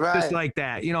 Right. Just like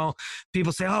that.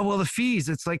 People say, oh, well, the fees.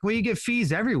 It's like, well, you get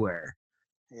fees everywhere.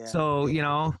 Yeah. So,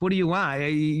 what do you want?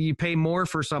 You pay more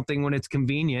for something when it's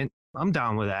convenient. I'm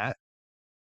down with that.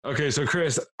 Okay, so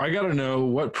Chris, I got to know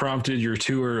what prompted your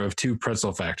tour of 2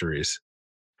 pretzel factories.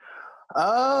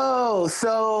 Oh,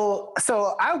 so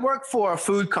I work for a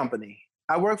food company.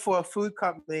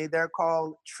 They're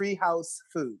called Treehouse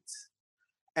Foods.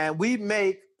 And we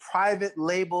make private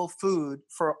label food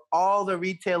for all the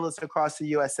retailers across the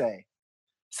USA.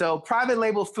 So private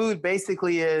label food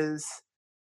basically is,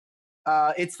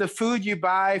 it's the food you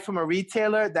buy from a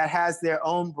retailer that has their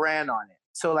own brand on it.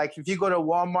 So like if you go to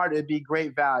Walmart, it'd be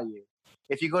Great Value.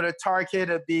 If you go to Target,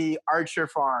 it'd be Archer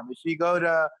Farm. If you go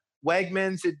to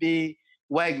Wegmans, it'd be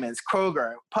Wegmans,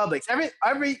 Kroger, Publix. Every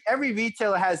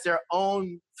retailer has their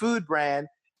own food brand,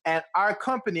 and our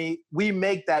company, we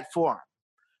make that for them.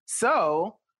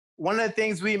 So one of the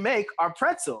things we make are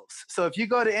pretzels. So if you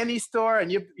go to any store and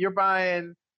you're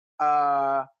buying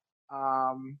like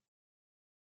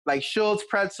Schultz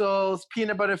pretzels,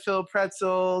 peanut butter filled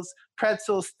pretzels,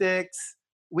 pretzel sticks.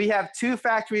 We have 2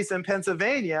 factories in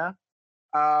Pennsylvania,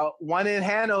 one in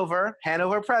Hanover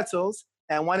Pretzels,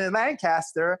 and one in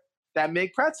Lancaster that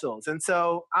make pretzels. And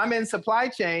so I'm in supply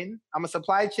chain. I'm a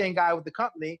supply chain guy with the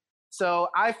company. So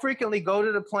I frequently go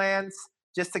to the plants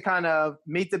just to kind of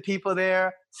meet the people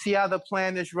there, see how the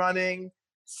plant is running,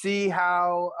 see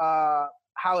how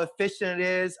efficient it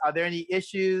is. Are there any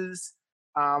issues?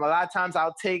 A lot of times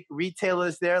I'll take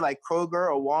retailers there like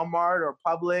Kroger or Walmart or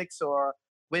Publix or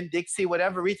Winn-Dixie,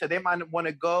 whatever retail. They might want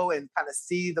to go and kind of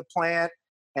see the plant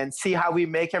and see how we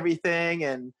make everything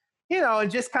and,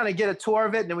 and just kind of get a tour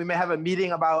of it. And then we may have a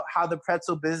meeting about how the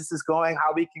pretzel business is going,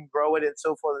 how we can grow it and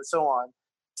so forth and so on.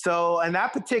 So in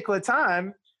that particular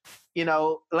time,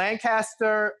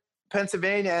 Lancaster,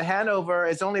 Pennsylvania and Hanover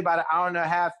is only about an hour and a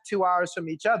half, 2 hours from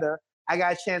each other. I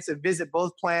got a chance to visit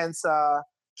both plants,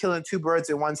 killing 2 birds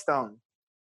in one stone.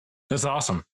 That's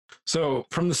awesome. So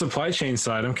from the supply chain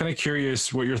side, I'm kind of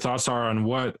curious what your thoughts are on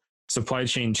what supply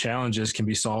chain challenges can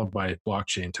be solved by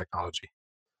blockchain technology.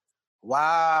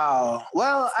 Wow.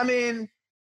 Well, I mean,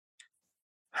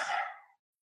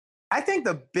 I think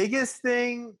the biggest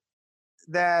thing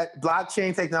that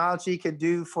blockchain technology can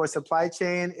do for supply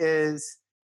chain is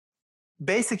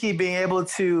basically being able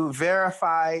to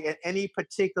verify at any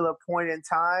particular point in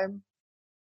time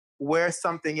where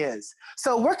something is.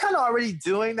 So we're kind of already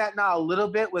doing that now a little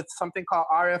bit with something called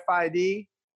RFID.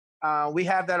 We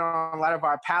have that on a lot of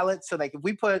our pallets. So like if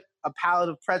we put a pallet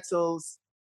of pretzels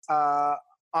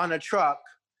on a truck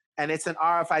and it's an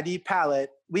RFID pallet,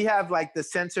 we have like the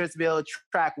sensors to be able to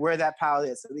track where that pallet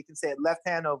is. So we can say it left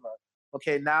hand over.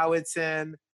 Okay, now it's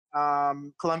in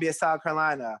Columbia, South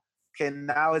Carolina. Okay,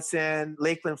 now it's in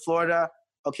Lakeland, Florida.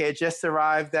 Okay, it just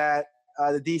arrived at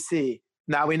the DC.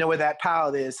 Now we know where that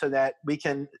pallet is so that we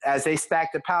can, as they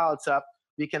stack the pallets up,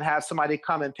 we can have somebody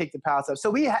come and pick the pallets up. So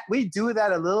we do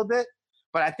that a little bit,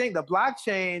 but I think the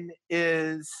blockchain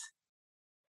is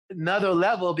another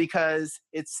level because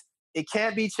it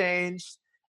can't be changed.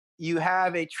 You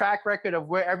have a track record of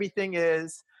where everything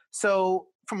is. So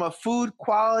from a food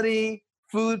quality,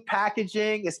 food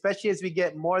packaging, especially as we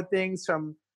get more things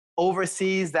from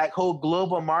overseas, that whole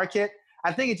global market,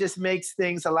 I think it just makes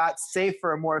things a lot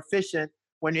safer and more efficient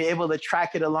when you're able to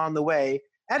track it along the way.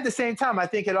 At the same time, I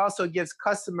think it also gives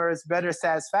customers better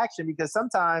satisfaction because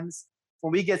sometimes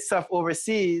when we get stuff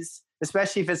overseas,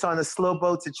 especially if it's on a slow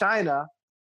boat to China,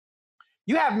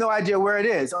 you have no idea where it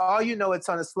is. All you know, it's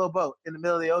on a slow boat in the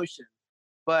middle of the ocean.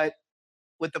 But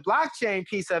with the blockchain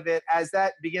piece of it, as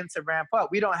that begins to ramp up,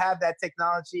 we don't have that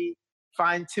technology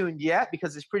fine-tuned yet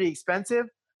because it's pretty expensive.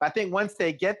 But I think once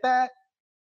they get that,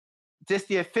 just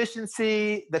the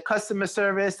efficiency, the customer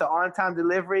service, the on-time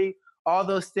delivery, all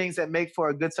those things that make for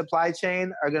a good supply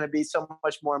chain are going to be so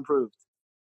much more improved.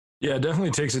 Yeah, it definitely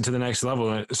takes it to the next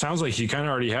level. It sounds like you kind of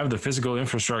already have the physical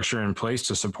infrastructure in place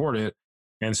to support it.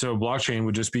 And so blockchain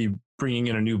would just be bringing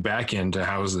in a new backend to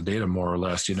house the data more or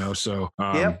less, So,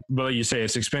 Yep. But like you say,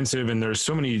 it's expensive and there's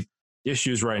so many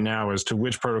issues right now as to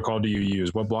which protocol do you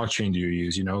use? What blockchain do you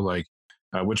use?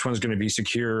 Which one's going to be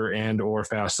secure and or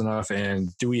fast enough? And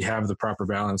do we have the proper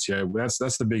balance? Yeah,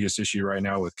 that's the biggest issue right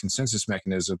now with consensus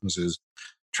mechanisms is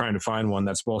trying to find one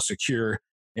that's both secure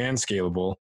and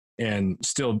scalable and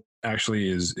still actually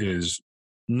is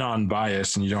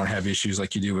non-biased, and you don't have issues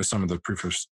like you do with some of the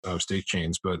proof of stake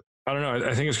chains. But I don't know.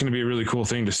 I think it's going to be a really cool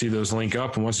thing to see those link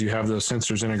up. And once you have those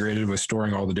sensors integrated with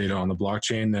storing all the data on the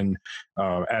blockchain, then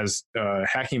as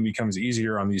hacking becomes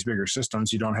easier on these bigger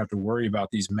systems, you don't have to worry about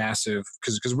these massive,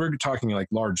 because we're talking like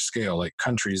large scale, like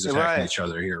countries attacking each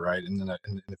other here, right? In the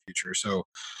future. So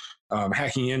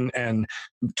hacking in and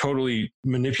totally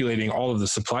manipulating all of the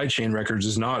supply chain records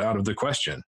is not out of the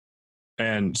question.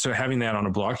 And so having that on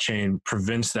a blockchain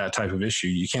prevents that type of issue.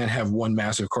 You can't have one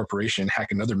massive corporation hack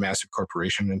another massive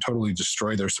corporation and totally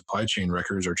destroy their supply chain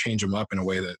records or change them up in a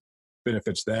way that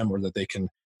benefits them, or that they can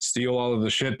steal all of the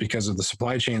shit because of the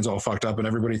supply chain's all fucked up and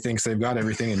everybody thinks they've got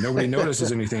everything and nobody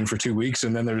notices anything for 2 weeks.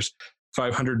 And then there's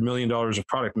 $500 million of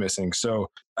product missing. So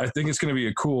I think it's going to be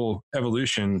a cool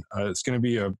evolution. It's going to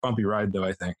be a bumpy ride though,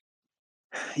 I think.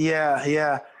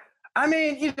 Yeah. I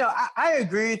mean, I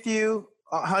agree with you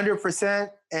 100%.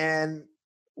 And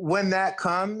when that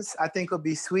comes, I think it'll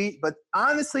be sweet. But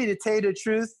honestly, to tell you the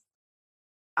truth,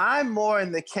 I'm more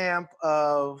in the camp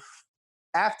of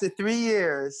after 3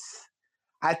 years,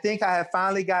 I think I have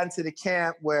finally gotten to the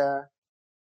camp where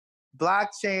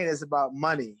blockchain is about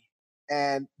money.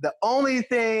 And the only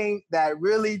thing that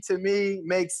really, to me,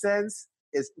 makes sense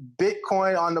is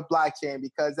Bitcoin on the blockchain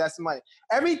because that's money.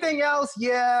 Everything else,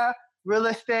 yeah, real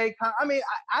estate. I mean,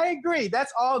 I agree.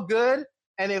 That's all good.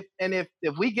 And if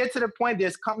we get to the point,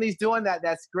 there's companies doing that,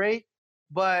 that's great.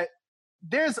 But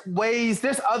there's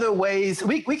other ways.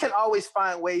 We can always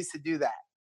find ways to do that.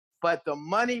 But the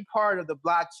money part of the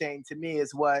blockchain to me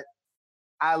is what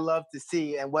I love to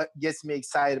see. And what gets me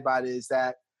excited about it is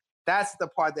that that's the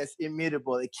part that's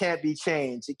immutable. It can't be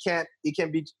changed.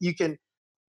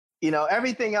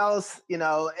 Everything else,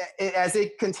 as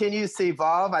it continues to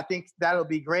evolve, I think that'll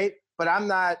be great. But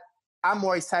I'm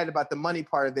more excited about the money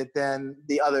part of it than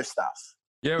the other stuff.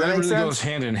 Yeah, it really goes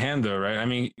hand in hand though, right? I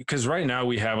mean, because right now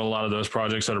we have a lot of those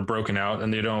projects that are broken out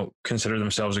and they don't consider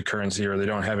themselves a currency or they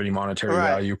don't have any monetary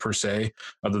value per se,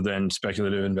 other than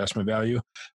speculative investment value.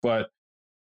 But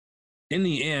in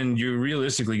the end, you're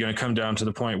realistically going to come down to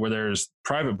the point where there's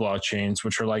private blockchains,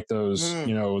 which are like those,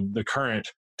 the current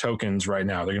tokens right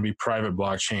now. They're going to be private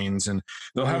blockchains and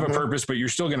they'll have a purpose, but you're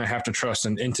still going to have to trust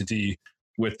an entity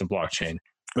with the blockchain.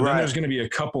 But then there's going to be a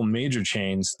couple major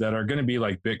chains that are going to be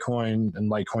like Bitcoin and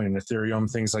Litecoin and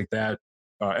Ethereum, things like that.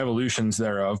 evolutions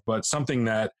thereof, but something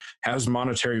that has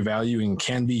monetary value and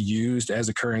can be used as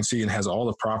a currency and has all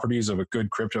the properties of a good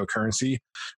cryptocurrency,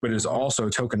 but is also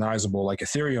tokenizable like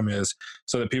Ethereum is,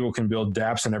 so that people can build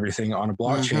dApps and everything on a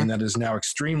blockchain that is now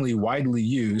extremely widely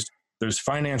used. There's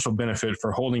financial benefit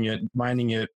for holding it,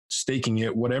 mining it, staking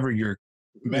it, whatever your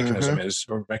mechanism is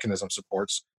or mechanism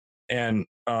supports. And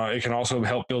it can also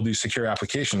help build these secure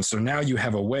applications. So now you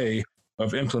have a way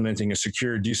of implementing a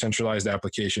secure, decentralized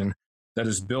application that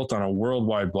is built on a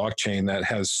worldwide blockchain that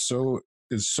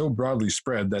is so broadly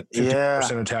spread that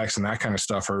 50% attacks and that kind of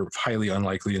stuff are highly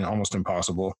unlikely and almost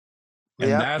impossible.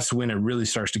 And that's when it really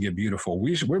starts to get beautiful.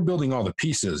 We're building all the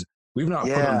pieces. We've not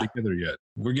put them together yet.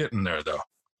 We're getting there, though.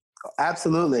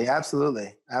 Absolutely.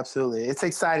 It's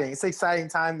exciting. It's an exciting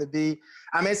time to be.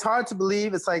 I mean, it's hard to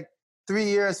believe. It's like 3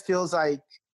 years feels like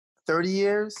 30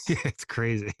 years. Yeah, it's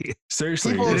crazy.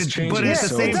 Seriously, it's changing. But at the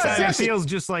so same fast. time, it feels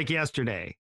just like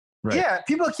yesterday. Right. Yeah,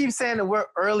 people keep saying that we're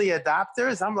early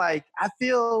adopters. I'm like, I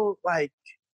feel like,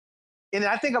 and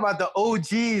I think about the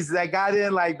OGs that got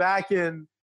in like back in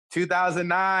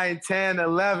 2009, 10,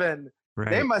 11. Right.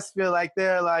 They must feel like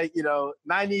they're like,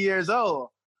 90 years old.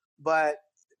 But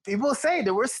people say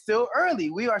that we're still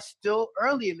early. We are still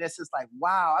early in this. It's like,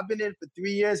 wow, I've been in for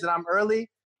 3 years and I'm early.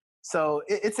 So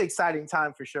it's an exciting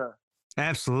time for sure.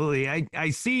 Absolutely. I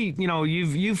see,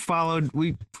 we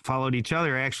followed each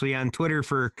other actually on Twitter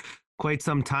for quite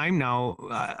some time now.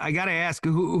 I got to ask,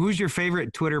 who's your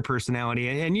favorite Twitter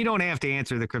personality? And you don't have to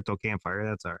answer the Crypto Campfire.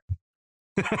 That's all right.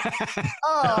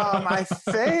 Oh, my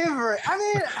favorite. I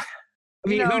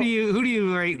mean, who do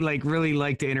you really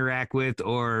like to interact with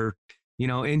or,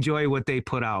 enjoy what they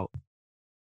put out?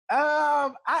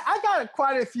 I got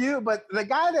quite a few, but the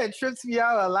guy that trips me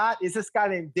out a lot is this guy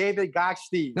named David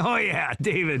Gockstein. Oh yeah,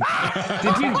 David.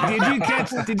 did you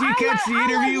catch the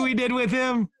interview we did with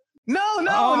him? No.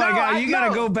 Oh my God, you got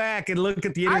to go back and look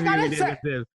at the interview we did with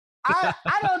him. I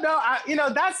don't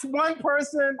know. That's one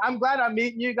person. I'm glad I'm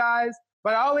meeting you guys.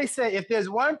 But I always say, if there's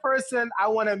one person I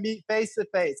want to meet face to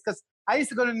face, because I used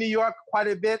to go to New York quite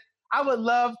a bit. I would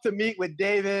love to meet with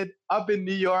David up in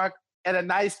New York at a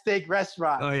nice steak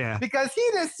restaurant. Oh yeah, because he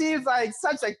just seems like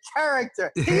such a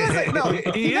character. He isn't. No,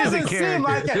 he doesn't seem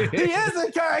like it. He is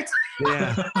a character.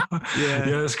 Yeah,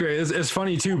 that's great. It's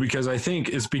funny too, because I think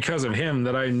it's because of him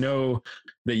that I know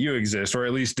that you exist, or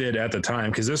at least did at the time.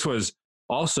 Because this was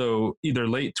also either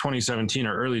late 2017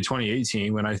 or early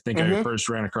 2018 when I think I first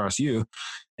ran across you,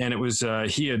 and it was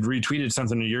he had retweeted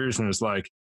something of yours and it was like,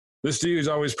 this dude's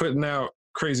always putting out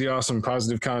crazy, awesome,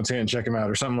 positive content. Check him out,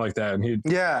 or something like that. And he'd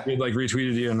like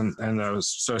retweeted you, and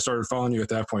so I started following you at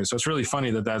that point. So it's really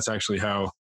funny that that's actually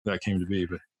how that came to be.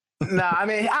 But no, I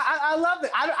mean, I love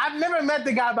it. I've never met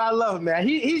the guy, but I love him, man.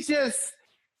 He's just,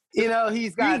 he's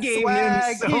got we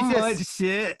swag. Gave him so much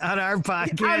shit on our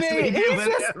podcast. I mean,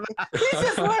 he's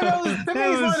just one of those.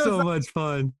 That was so much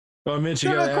fun. Well, Mitch,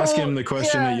 you got to ask him the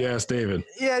question that you asked David.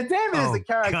 Yeah, David is the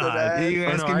character, man. You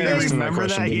asking me to remember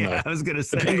that? Yeah, I was going to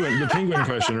say. The penguin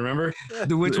question, remember?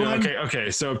 The which one?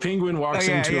 Okay. So a penguin walks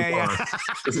into a bar.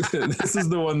 This is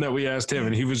the one that we asked him,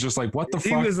 and he was just like, what the fuck?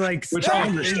 He was like, which I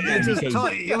understand.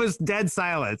 It was dead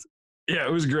silence. Yeah,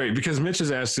 it was great because Mitch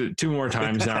has asked it 2 more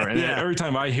times now. And every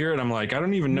time I hear it, I'm like, I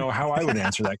don't even know how I would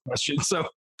answer that question. So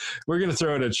we're going to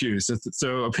throw it at you.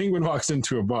 So a penguin walks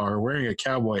into a bar wearing a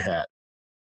cowboy hat.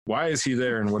 Why is he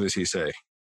there and what does he say?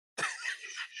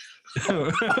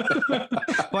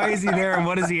 Why is he there and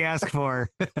what does he ask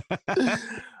for?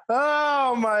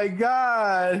 Oh my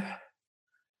God.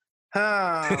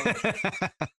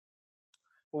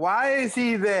 Why is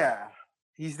he there?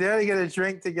 He's there to get a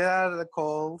drink to get out of the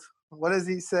cold. What does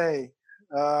he say?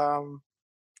 That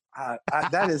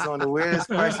is one of the weirdest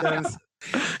questions.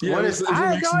 Yeah, there's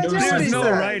no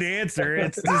right answer.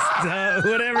 It's just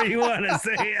whatever you want to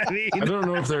say. I mean, I don't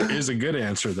know if there is a good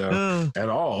answer though at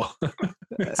all.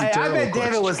 Hey, I bet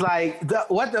David was like,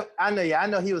 I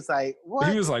know he was like,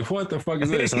 what? He was like, what the fuck is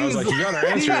this? And I was like, you gotta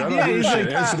answer it. I don't give a shit.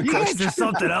 Answer the you question. guys are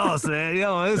something else, man.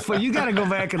 You got to go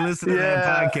back and listen to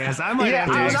that podcast. I might have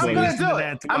to I'm gonna listen to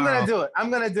that tomorrow.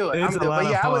 I'm gonna do it. It's a lot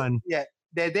of fun.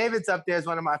 David's up there is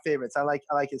one of my favorites. I like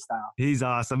his style. He's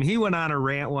awesome. He went on a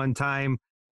rant one time,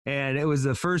 and it was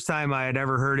the first time I had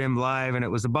ever heard him live, and it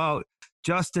was about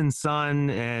Justin Sun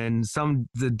and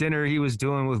the dinner he was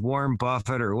doing with Warren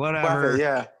Buffett or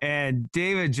whatever. And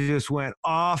David just went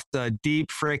off the deep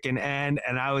freaking end,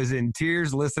 and I was in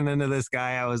tears listening to this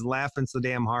guy. I was laughing so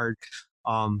damn hard.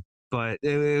 But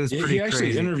it was pretty crazy. He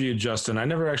actually interviewed Justin. I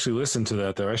never actually listened to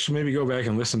that, though. I should maybe go back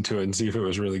and listen to it and see if it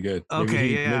was really good.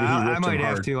 Okay, I might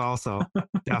have to also.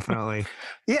 Definitely.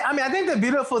 Yeah, I mean, I think the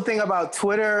beautiful thing about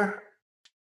Twitter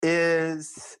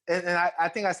is, and I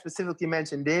think I specifically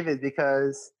mentioned David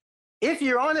because if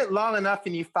you're on it long enough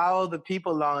and you follow the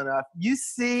people long enough, you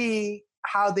see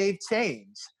how they've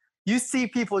changed. You see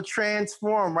people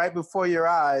transform right before your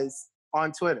eyes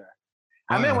on Twitter.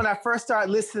 I mean, when I first started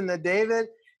listening to David,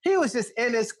 he was just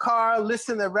in his car,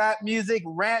 listening to rap music,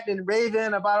 ranting and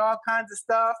raving about all kinds of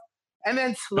stuff. And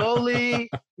then slowly,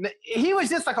 he was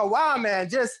just like a wild man,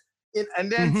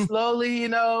 and then slowly, he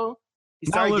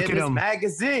started getting this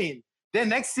magazine. Then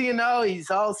next thing you know,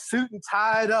 he's all suit and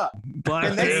tied up.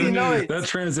 But next thing you know, that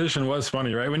transition was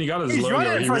funny, right? When he got his he's logo,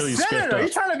 running he for really senator.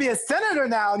 He's trying to be a senator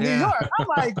now in New York. I'm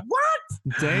like,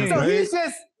 what? Dang, so right?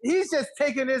 he's just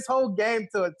taking his whole game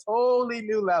to a totally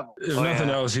new level. If nothing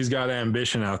else, he's got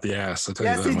ambition out the ass. I'll tell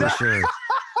you that he much. does. Sure.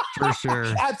 For sure.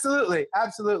 Absolutely.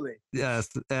 Yes,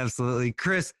 absolutely.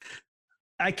 Chris,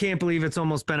 I can't believe it's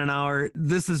almost been an hour.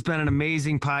 This has been an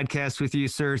amazing podcast with you,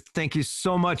 sir. Thank you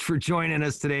so much for joining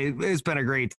us today. It's been a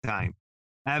great time.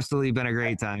 Absolutely been a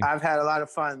great time. I've had a lot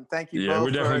of fun. Thank you. Yeah, both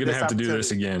we're definitely for going to have to do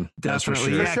this opportunity. again.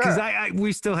 Definitely. That's for Yeah, sure. because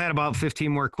we still had about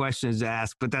 15 more questions to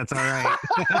ask, but that's all right.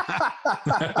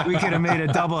 We could have made a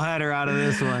double header out of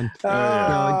this one. So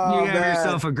you have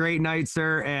yourself a great night,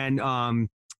 sir, and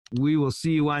we will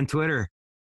see you on Twitter.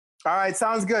 All right,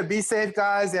 sounds good. Be safe,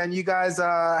 guys, and you guys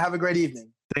have a great evening.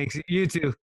 Thanks. You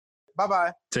too.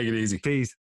 Bye-bye. Take it easy.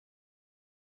 Peace.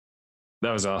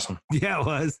 That was awesome. Yeah, it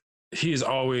was. He is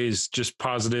always just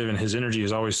positive, and his energy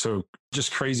is always so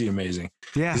just crazy amazing.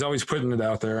 Yeah. He's always putting it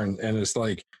out there, and it's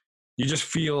like you just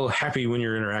feel happy when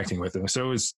you're interacting with him.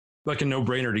 So it's like a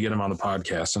no-brainer to get him on the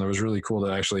podcast, and it was really cool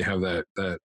to actually have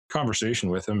that conversation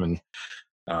with him. And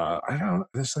I don't.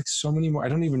 There's like so many more. I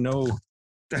don't even know.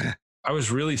 I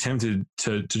was really tempted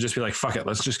to just be like, fuck it,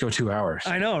 let's just go 2 hours.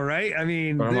 I know, right? I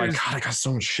mean, but I'm like, God, I got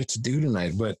so much shit to do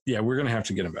tonight. But yeah, we're gonna have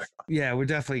to get him back on. Yeah, we're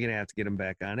definitely gonna have to get him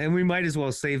back on, and we might as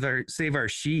well save our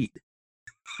sheet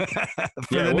for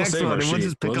the next one, and we'll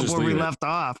just pick up where we left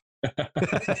off.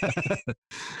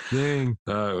 Dang,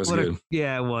 it was good.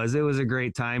 It was. It was a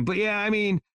great time. But yeah, I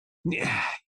mean,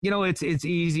 it's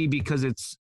easy because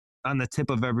it's on the tip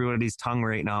of everybody's tongue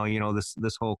right now.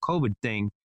 This whole COVID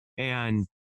thing, and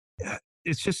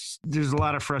it's just there's a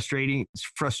lot of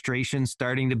frustration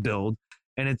starting to build,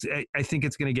 and I think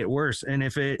it's going to get worse. And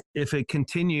if it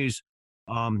continues,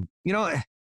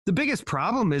 the biggest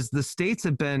problem is the states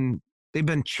they've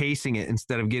been chasing it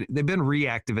they've been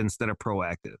reactive instead of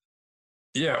proactive.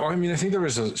 Yeah, well, I mean, I think there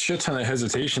was a shit ton of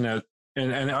hesitation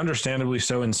and understandably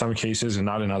so in some cases and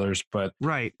not in others, but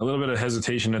right, a little bit of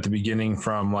hesitation at the beginning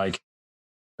from like,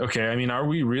 okay, I mean, are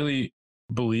we really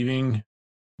believing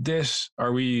this?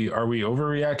 Are we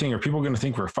overreacting? Are people going to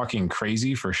think we're fucking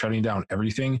crazy for shutting down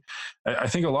everything? I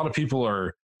think a lot of people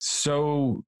are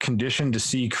so conditioned to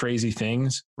see crazy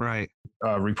things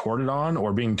reported on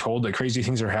or being told that crazy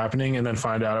things are happening and then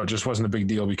find out it just wasn't a big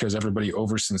deal because everybody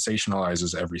over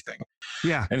sensationalizes everything.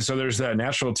 Yeah. And so there's that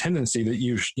natural tendency that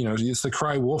it's the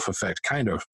cry wolf effect kind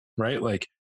of, right? Like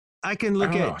I can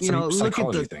look at,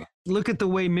 look at the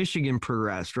way Michigan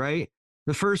progressed, right?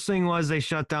 The first thing was they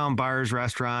shut down bars,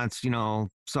 restaurants,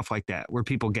 stuff like that, where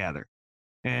people gather.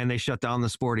 And they shut down the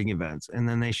sporting events. And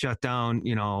then they shut down,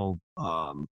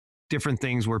 different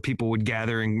things where people would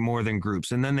gather in more than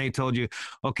groups. And then they told you,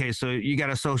 okay, so you got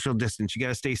to social distance. You got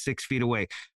to stay 6 feet away.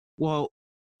 Well,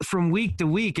 from week to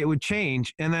week, it would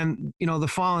change. And then, the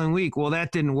following week, well,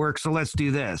 that didn't work. So let's do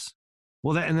this.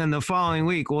 And then the following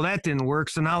week, well, that didn't work.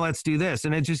 So now let's do this.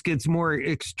 And it just gets more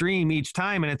extreme each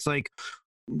time. And it's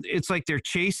like they're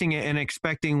chasing it and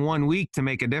expecting 1 week to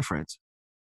make a difference.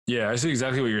 Yeah, I see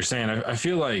exactly what you're saying. I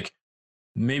feel like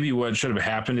maybe what should have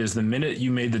happened is the minute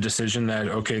you made the decision that,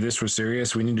 okay, this was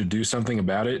serious, we need to do something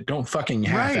about it, don't fucking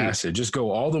half-ass it. Just go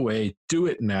all the way, do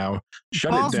it now,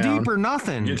 shut Balls it down. Deep or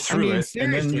nothing. Get through it, seriously.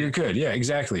 and then you're good. Yeah,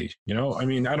 exactly. I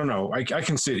mean, I don't know. I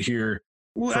can sit here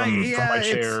from my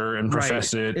chair and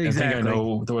profess it and think I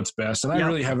know what's best. And I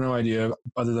really have no idea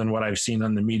other than what I've seen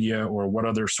on the media or what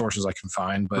other sources I can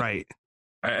find. But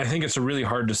I think it's a really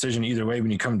hard decision either way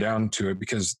when you come down to it,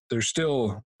 because there's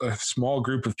still a small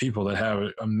group of people that have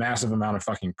a massive amount of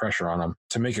fucking pressure on them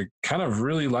to make a kind of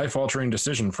really life-altering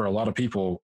decision for a lot of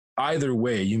people. Either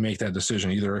way you make that decision,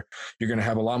 either you're going to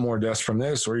have a lot more deaths from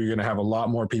this, or you're going to have a lot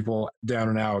more people down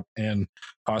and out and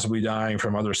possibly dying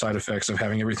from other side effects of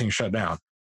having everything shut down.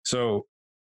 So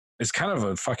it's kind of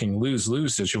a fucking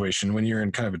lose-lose situation when you're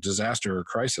in kind of a disaster or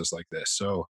crisis like this.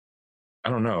 So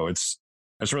I don't know. It's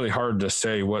really hard to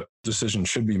say what decision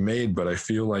should be made, but I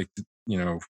feel like,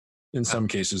 in some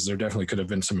cases there definitely could have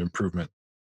been some improvement.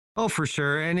 Oh, for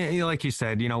sure. And like you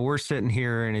said, we're sitting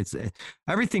here and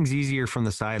everything's easier from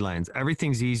the sidelines.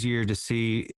 Everything's easier to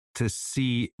see to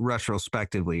see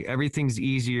retrospectively. Everything's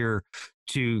easier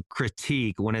to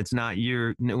critique when it's not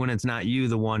you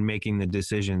the one making the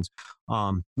decisions.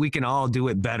 We can all do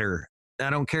it better. I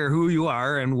don't care who you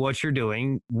are and what you're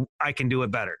doing. I can do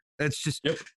it better. That's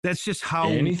just how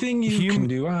anything you can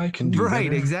do, I can do right.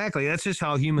 better. Exactly. That's just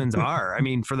how humans are. I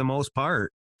mean, for the most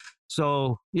part.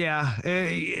 So yeah,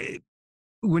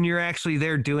 when you're actually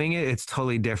there doing it, it's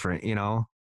totally different, you know?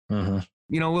 Mm-hmm.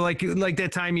 You know, like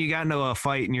that time you got into a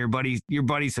fight and your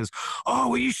buddy says, "Oh,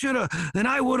 well, you should have, and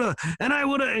I would have,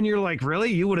 and you're like,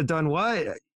 really? You would have done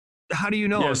what? How do you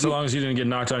know? Yeah, so long as you didn't get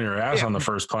knocked on your ass on the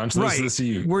first punch. Right. Let's see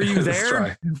you. Were you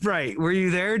there? Right. Were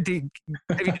you there?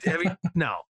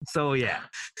 No. So yeah.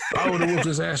 I would have whooped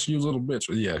his ass, you little bitch.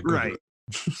 Yeah. Right.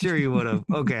 Sure you would have.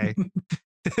 Okay.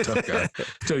 Tough guy.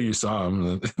 Till you saw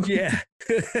him. Yeah.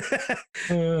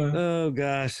 Oh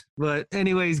gosh. But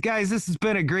anyways, guys, this has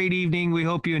been a great evening. We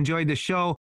hope you enjoyed the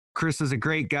show. Chris is a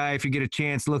great guy. If you get a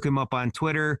chance, look him up on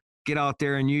Twitter. Get out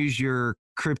there and use your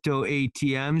crypto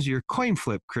ATMs, your coin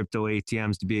flip crypto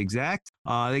ATMs to be exact.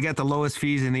 They got the lowest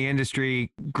fees in the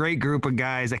industry. Great group of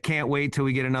guys. I can't wait till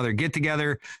we get another get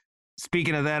together.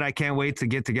 Speaking of that, I can't wait to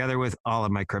get together with all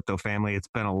of my crypto family. It's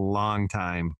been a long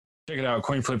time. Check it out,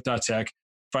 coinflip.tech.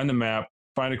 Find the map,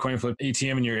 find a CoinFlip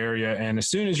ATM in your area, and as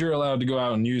soon as you're allowed to go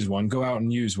out and use one, go out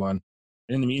and use one.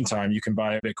 In the meantime, you can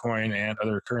buy Bitcoin and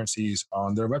other currencies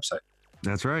on their website.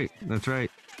 That's right. That's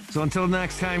right. So until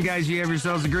next time, guys, you have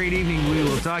yourselves a great evening. We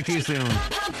will talk to you soon.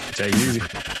 Take it easy.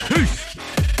 Peace.